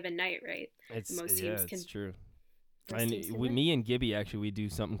any given night, right? Most teams can. It's true. Me and Gibby, actually, we do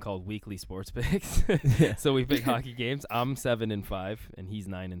something called weekly sports picks. So we pick hockey games. I'm 7-5 and he's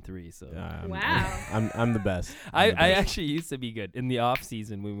 9-3. So wow, I'm the best. I actually used to be good in the off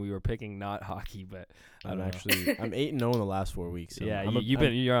season when we were picking not hockey, but I'm 8-0 in the last 4 weeks. So yeah,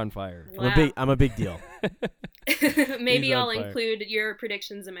 you're on fire. Wow. I'm a big deal. Maybe I'll include your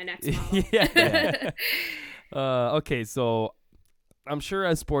predictions in my next model. Okay, so I'm sure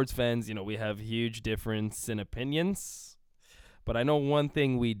as sports fans, you know, we have huge difference in opinions, but I know one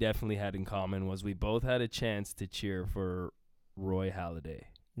thing we definitely had in common was we both had a chance to cheer for Roy Halladay.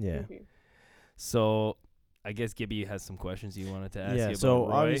 Yeah. So I guess Gibby has some questions you wanted to ask you about so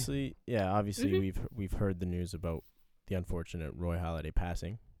Roy. obviously we've heard the news about the unfortunate Roy Halladay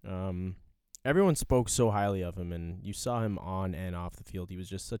passing. Everyone spoke so highly of him, and you saw him on and off the field. He was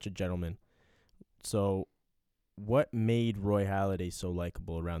just such a gentleman. So what made Roy Halladay so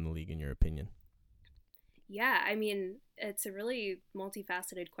likable around the league, in your opinion? Yeah, I mean, it's a really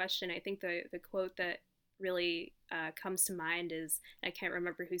multifaceted question. I think the quote that really comes to mind is, I can't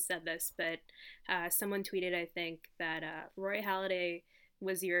remember who said this, but someone tweeted, I think, that Roy Halladay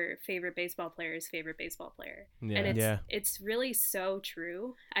was your favorite baseball player's favorite baseball player. Yeah. And it's really so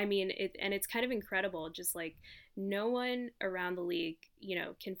true. I mean, it's kind of incredible. Just like no one around the league, you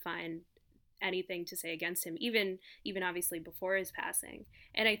know, can find anything to say against him, even obviously before his passing.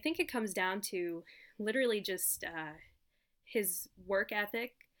 And I think it comes down to literally just his work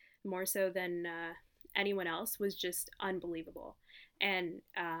ethic, more so than anyone else, was just unbelievable. And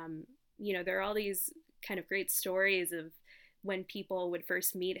you know, there are all these kind of great stories of when people would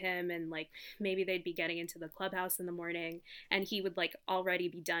first meet him, and like maybe they'd be getting into the clubhouse in the morning and he would like already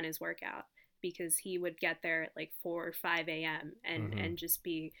be done his workout, because he would get there at like 4 or 5 a.m. and just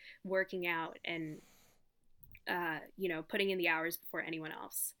be working out and, you know, putting in the hours before anyone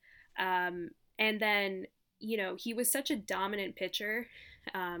else. And then, you know, he was such a dominant pitcher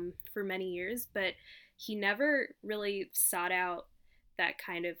for many years, but he never really sought out that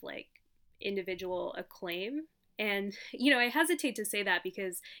kind of like individual acclaim. And, you know, I hesitate to say that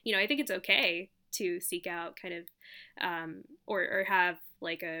because, you know, I think it's okay to seek out kind of or have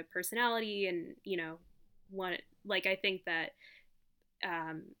like a personality, and you know, I think that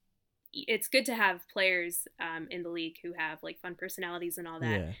it's good to have players in the league who have like fun personalities and all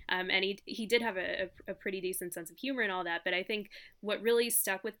that. And he did have a pretty decent sense of humor and all that, but I think what really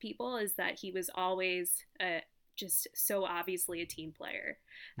stuck with people is that he was always just so obviously a team player.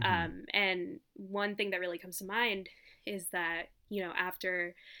 Mm-hmm. And one thing that really comes to mind is that, you know,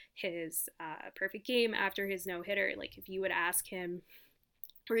 after his perfect game, after his no-hitter, like if you would ask him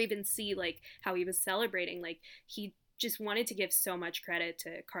or even see like how he was celebrating, like he just wanted to give so much credit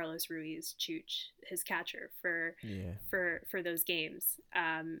to Carlos Ruiz Chuch, his catcher, for those games.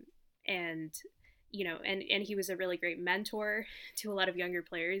 And you know, and he was a really great mentor to a lot of younger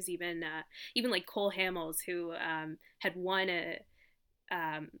players, even like Cole Hamels, who had won a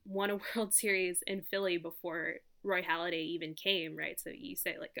World Series in Philly before Roy Halladay even came, right? So you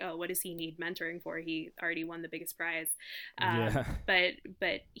say like, oh, what does he need mentoring for? He already won the biggest prize.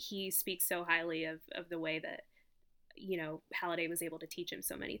 But he speaks so highly of the way that, you know, Halladay was able to teach him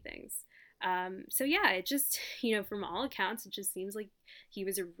so many things. So yeah, it just, you know, from all accounts, it just seems like he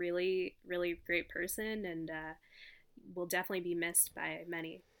was a really, really great person, and will definitely be missed by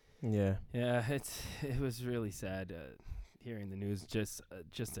many. Yeah, it was really sad hearing the news. Just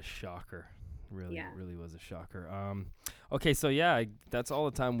a shocker. Really was a shocker. Okay, so yeah, that's all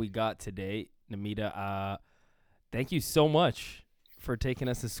the time we got today, Namita. Thank you so much for taking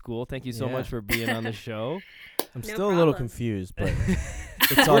us to school. Thank you so much for being on the show. I'm still a little confused, but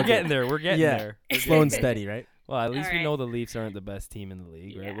it's all We're getting there. We're getting there. Slow and steady, right? Well, at least we know the Leafs aren't the best team in the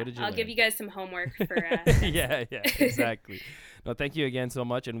league, right? What did you I'll learn? give you guys some homework for yeah, exactly. No, thank you again so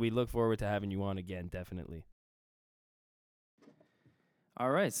much, and we look forward to having you on again, definitely. All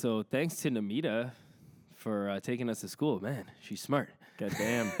right, so thanks to Namita for taking us to school. Man, she's smart. God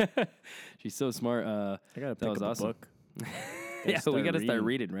damn. She's so smart. I got to pick up a book. Yeah, we got to start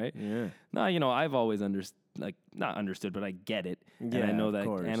reading, right? Yeah. No, you know, I've always not understood, but I get it. Yeah, and I know that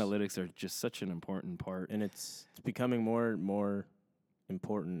analytics are just such an important part. And it's becoming more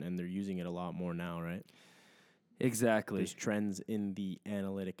important, and they're using it a lot more now, right? Exactly. There's trends in the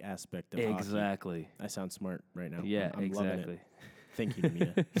analytic aspect of hockey. I sound smart right now. Yeah, I'm exactly. loving it. Thank you,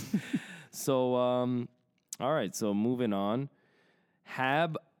 Namita. So, all right, so moving on.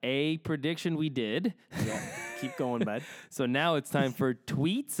 Hab A prediction we did. Yeah. Keep going, bud. So now it's time for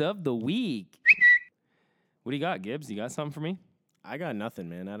tweets of the week. What do you got, Gibbs? You got something for me? I got nothing,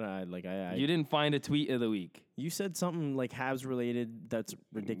 man. You didn't find a tweet of the week. You said something like Habs related. That's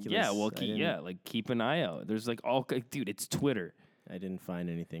ridiculous. Yeah, well, keep an eye out. There's like dude, it's Twitter. I didn't find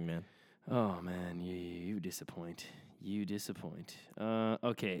anything, man. Oh man, you disappoint. You disappoint.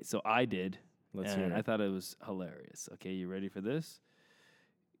 Okay, so I did. Let's hear it. I thought it was hilarious. Okay, you ready for this?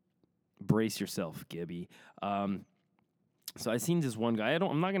 Brace yourself, Gibby. So I seen this one guy.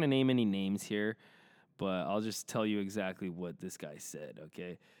 I'm not gonna name any names here, but I'll just tell you exactly what this guy said.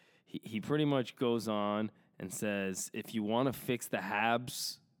 Okay, he pretty much goes on and says, if you want to fix the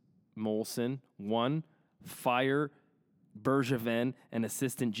Habs, Molson, 1, fire Bergevin and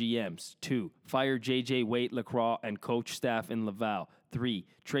assistant GMs. 2, fire JJ Waite, Lacroix, and coach staff in Laval. 3,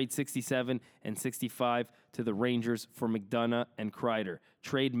 trade 67 and 65 to the Rangers for McDonough and Kreider.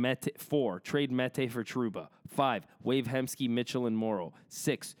 4, trade Mete for Trouba. 5, waive Hemsky, Mitchell, and Morrow.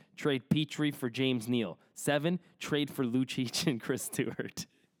 6, trade Petrie for James Neal. 7, trade for Lucic and Chris Stewart.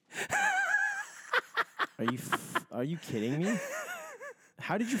 Are you kidding me?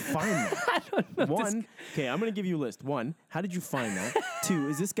 How did you find that? I don't know. 1, okay, I'm going to give you a list. 1, how did you find that? 2,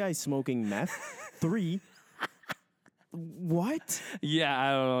 is this guy smoking meth? 3, what? Yeah,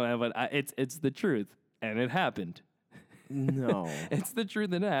 I don't know, but it's the truth, and it happened. No, it's the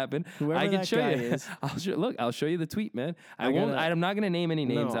truth and it happened. Whoever I can that show guy you. is. I'll show you the tweet, man. I'm not gonna name any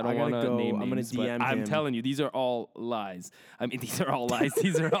names. No, I don't want to name I'm names. gonna DM him. I'm telling you, these are all lies. I mean, these are all lies.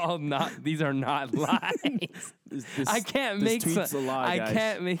 These are all not. These are not lies. I can't make. Tweet's a lie,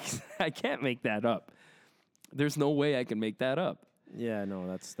 guys. I can't make that up. There's no way I can make that up. Yeah, no,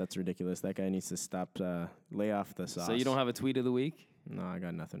 that's ridiculous. That guy needs to stop. Lay off the sauce. So you don't have a tweet of the week? No, I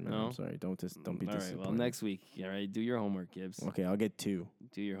got nothing, man. No? I'm sorry. Don't be disappointed. All right, well, next week. All right, do your homework, Gibbs. Okay, I'll get 2.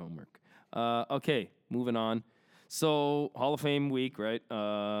 Do your homework. Okay, moving on. So, Hall of Fame week, right?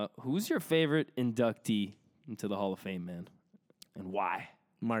 Who's your favorite inductee into the Hall of Fame, man? And why?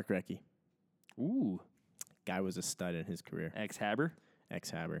 Mark Recchi. Ooh. Guy was a stud in his career. Ex-Habber?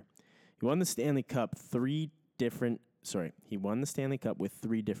 Ex-Habber. He won the Stanley Cup he won the Stanley Cup with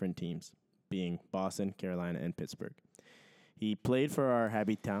 3 different teams, being Boston, Carolina, and Pittsburgh. He played for our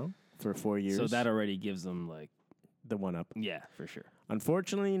Habitant for 4 years. So that already gives them, like... the one-up. Yeah, for sure.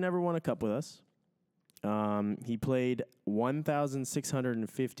 Unfortunately, he never won a cup with us. He played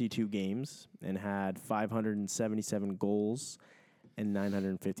 1,652 games and had 577 goals and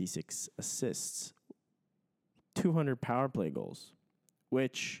 956 assists. 200 power play goals,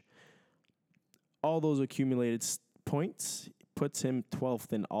 which all those accumulated points puts him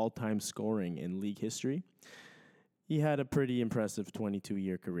 12th in all-time scoring in league history. he had a pretty impressive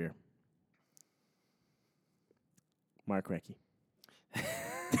 22-year career. Mark Recchi.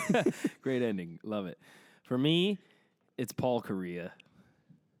 Great ending. Love it. For me, it's Paul Kariya.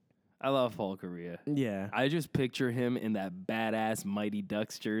 I love Paul Kariya. Yeah. I just picture him in that badass Mighty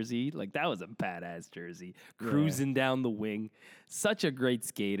Ducks jersey. Like, that was a badass jersey. Cruising down the wing. Such a great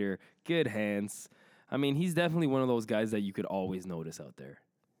skater. Good hands. I mean, he's definitely one of those guys that you could always notice out there.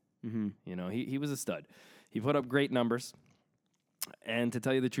 Mm-hmm. You know, he was a stud. He put up great numbers. And to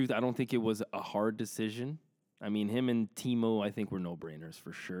tell you the truth, I don't think it was a hard decision. I mean, him and Timo, I think, were no-brainers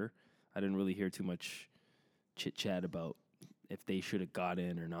for sure. I didn't really hear too much chit-chat about if they should have got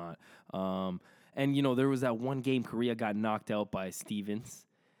in or not. And, you know, there was that one game Kariya got knocked out by Stevens.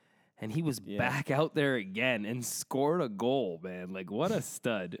 And he was back out there again and scored a goal, man. Like, what a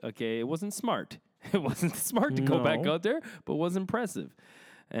stud. Okay, it wasn't smart. It wasn't smart to go back out there, but was impressive.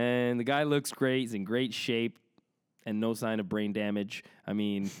 And the guy looks great. He's in great shape and no sign of brain damage. I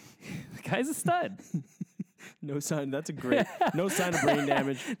mean, the guy's a stud. No sign. That's a great. No sign of brain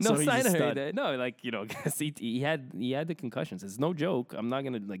damage. No so sign he's a of stud. it. No, like, you know, he had the concussions. It's no joke. I'm not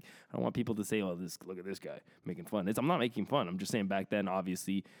gonna like. I don't want people to say, "Oh, look at this guy making fun." I'm not making fun. I'm just saying back then,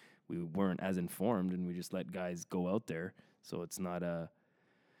 obviously, we weren't as informed, and we just let guys go out there. So it's not it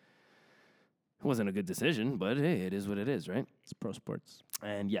wasn't a good decision, but hey, it is what it is, right? It's pro sports.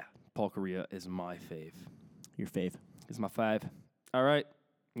 And yeah, Paul Kariya is my fave. Your fave. He's my five. All right,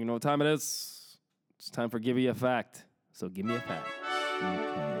 you know what time it is. It's time for Give Me a Fact. So give me a fact.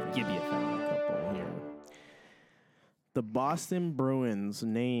 Okay. Give me a fact. Couple here. The Boston Bruins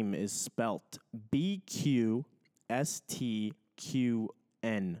name is spelt BQSTQN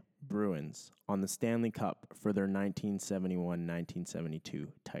Bruins on the Stanley Cup for their 1971-1972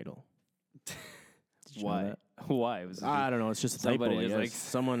 title. Why? Why? It was I don't know. It's just a typo. somebody is like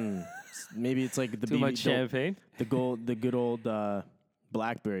someone. Maybe it's like the too much champagne. The good old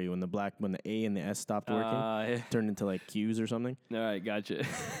BlackBerry when the A and the S stopped working, turned into like Q's or something. All right, gotcha.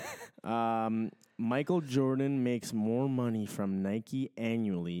 Michael Jordan makes more money from Nike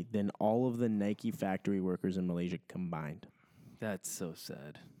annually than all of the Nike factory workers in Malaysia combined. That's so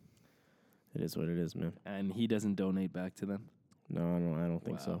sad. It is what it is, man. And he doesn't donate back to them? No, I don't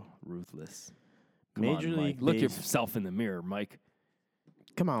think so. Ruthless. Major League Look yourself in the mirror, Mike.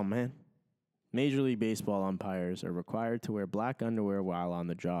 Come on, man. Major League Baseball umpires are required to wear black underwear while on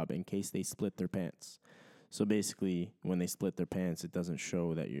the job in case they split their pants. So basically, when they split their pants, it doesn't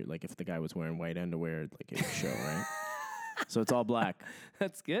show that you're like if the guy was wearing white underwear, like it would show, right? So it's all black.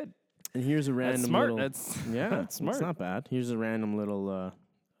 That's good. And here's a random That's smart. little, That's smart. It's not bad. Here's a random little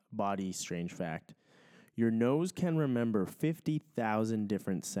body strange fact. Your nose can remember 50,000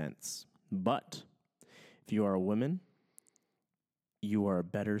 different scents, but if you are a woman, you are a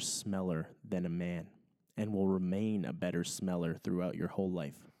better smeller than a man and will remain a better smeller throughout your whole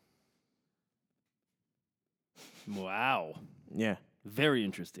life. Wow. Yeah. Very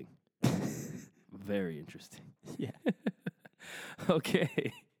interesting. Very interesting. Yeah.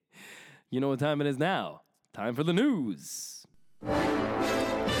 Okay. You know what time it is now? Time for the news.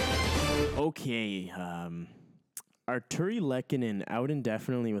 Okay. Arturi Lehkonen out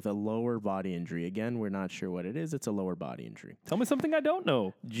indefinitely with a lower body injury. Again, we're not sure what it is. It's a lower body injury. Tell me something I don't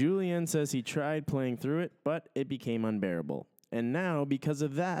know. Julien says he tried playing through it, but it became unbearable. And now, because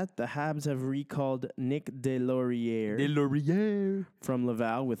of that, the Habs have recalled Nick Deslauriers from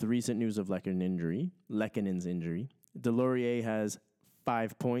Laval with recent news of Lehkonen's injury. Deslauriers has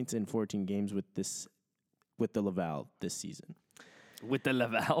 5 points in 14 games with the Laval this season. With the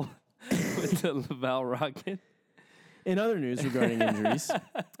Laval? With the Laval Rocket? In other news regarding injuries,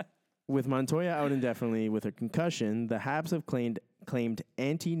 with Montoya out indefinitely with a concussion, the Habs have claimed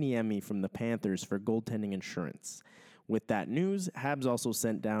Antti Niemi from the Panthers for goaltending insurance. With that news, Habs also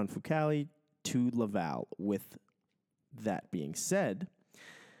sent down Fucale to Laval. With that being said,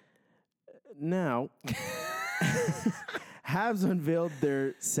 now Habs unveiled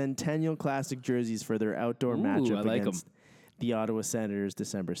their Centennial Classic jerseys for their outdoor matchup against the Ottawa Senators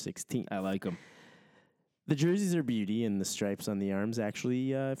December 16th. I like them. The jerseys are beauty, and the stripes on the arms.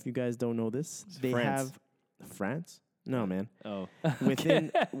 Actually, if you guys don't know this, they have France. No, man. Oh,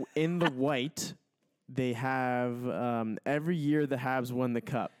 in the white, they have every year the Habs won the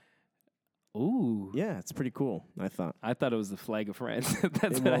cup. Ooh, yeah, it's pretty cool. I thought it was the flag of France.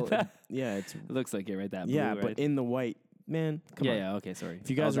 That's what I thought. Yeah, it looks like it, right? That blue, yeah, right? but in the white, man. Come on. Yeah. Okay, sorry.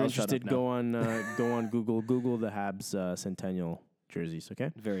 If you guys are interested, go on Google the Habs Centennial jerseys. Okay,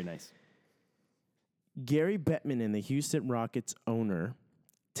 very nice. Gary Bettman and the Houston Rockets owner,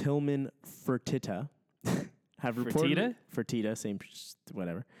 Tillman Fertitta, have Fertitta? Fertitta, same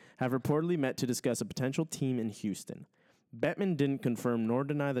whatever, have reportedly met to discuss a potential team in Houston. Bettman didn't confirm nor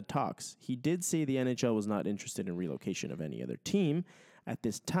deny the talks. He did say the NHL was not interested in relocation of any other team at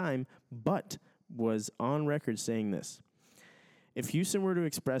this time, but was on record saying this. If Houston were to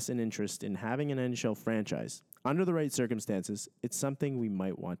express an interest in having an NHL franchise, under the right circumstances, it's something we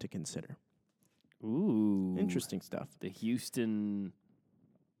might want to consider. Ooh. Interesting stuff. The Houston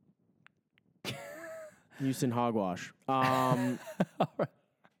hogwash.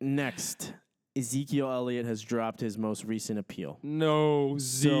 Next, Ezekiel Elliott has dropped his most recent appeal. No,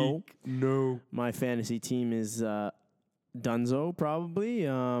 So, no. my fantasy team is Dunzo, probably.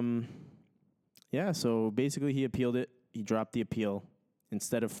 Yeah, so basically he appealed it. He dropped the appeal.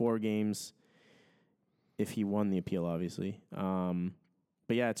 Instead of 4 games, if he won the appeal, obviously.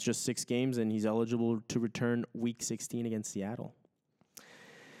 But yeah, it's just 6 games, and he's eligible to return Week 16 against Seattle.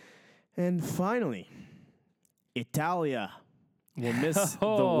 And finally, Italia will miss the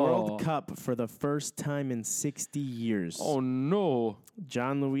World Cup for the first time in 60 years. Oh, no.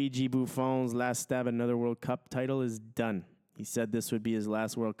 Gianluigi Buffon's last stab at another World Cup title is done. He said this would be his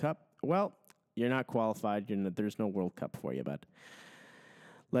last World Cup. Well, you're not qualified. There's no World Cup for you, but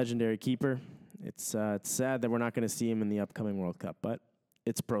legendary keeper. It's sad that we're not going to see him in the upcoming World Cup, but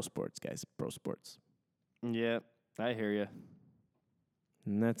it's pro sports, guys. Pro sports. Yeah, I hear you.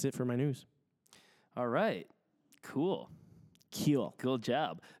 And that's it for my news. All right. Cool. Cool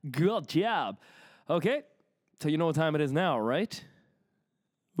job. Good job. Okay. So you know what time it is now, right?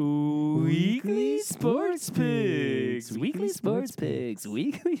 Weekly Sports Picks. Weekly Sports Picks.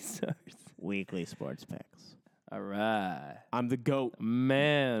 Weekly Sports Picks. All right. I'm the GOAT.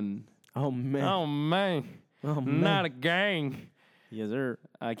 Man. Oh, man. Not a gang. Yes, sir.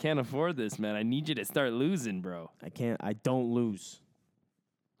 I can't afford this, man. I need you to start losing, bro. I don't lose.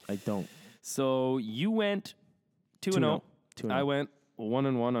 I don't. So you went 2-0. 2-0. I went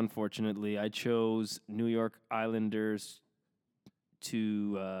 1-1, unfortunately. I chose New York Islanders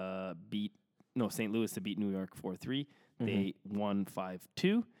to St. Louis to beat New York 4-3. They won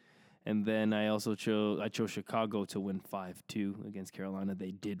 5-2. And then I also chose Chicago to win 5-2 against Carolina.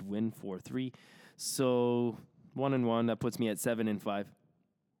 They did win 4-3. So 1-1, that puts me at 7-5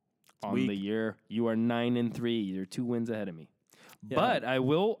 on the year. You are 9-3. You're 2 wins ahead of me. Yeah. But I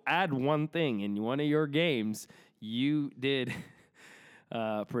will add one thing. In one of your games, you did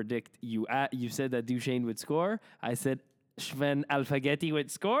predict. You said that Duchesne would score. I said Sven Alfagetti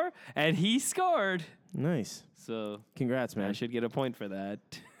would score, and he scored. Nice. So congrats, man. I should get a point for that.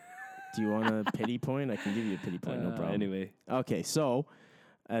 Do you want a pity point? I can give you a pity point. No problem. Anyway. Okay, so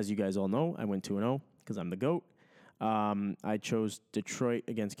as you guys all know, I went 2-0 because I'm the GOAT. I chose Detroit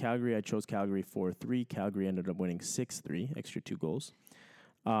against Calgary. I chose Calgary 4-3. Calgary ended up winning 6-3, extra 2 goals.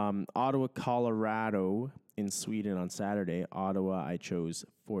 Ottawa, Colorado in Sweden on Saturday. Ottawa, I chose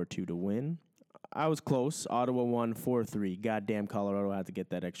 4-2 to win. I was close. Ottawa won 4-3. Goddamn, Colorado had to get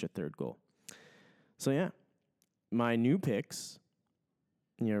that extra 3rd goal. So, yeah. My new picks.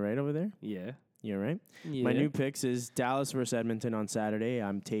 You're right over there? Yeah. You're right? Yeah. My new picks is Dallas versus Edmonton on Saturday.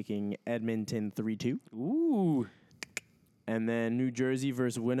 I'm taking Edmonton 3-2. Ooh. And then New Jersey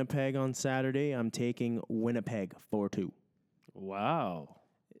versus Winnipeg on Saturday. I'm taking Winnipeg 4-2. Wow.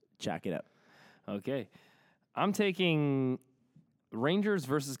 Check it out. Okay. I'm taking Rangers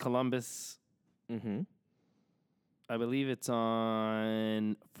versus Columbus. Mm-hmm. I believe it's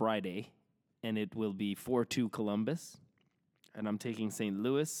on Friday, and it will be 4-2 Columbus. And I'm taking St.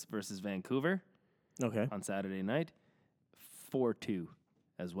 Louis versus Vancouver. Okay. On Saturday night, 4-2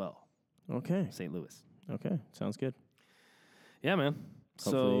 as well. Okay. St. Louis. Okay. Sounds good. Yeah, man.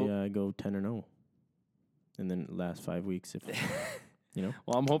 Hopefully I go 10-0. And then last 5 weeks, if you know.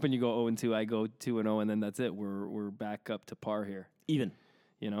 Well, I'm hoping you go 0-2. I go 2-0, and then that's it. We're back up to par here. Even.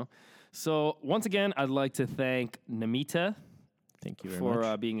 You know. So once again, I'd like to thank Namita. Thank you very much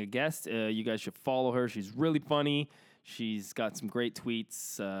for being a guest. You guys should follow her. She's really funny. She's got some great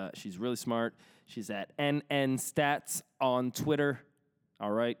tweets. She's really smart. She's at NN Stats on Twitter.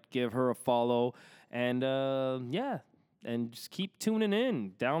 All right, give her a follow. And and just keep tuning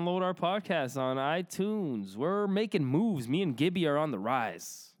in. Download our podcast on iTunes. We're making moves. Me and Gibby are on the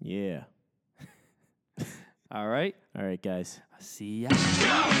rise. Yeah. All right. All right, guys. See ya. No,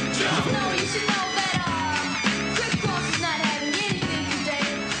 you should know better.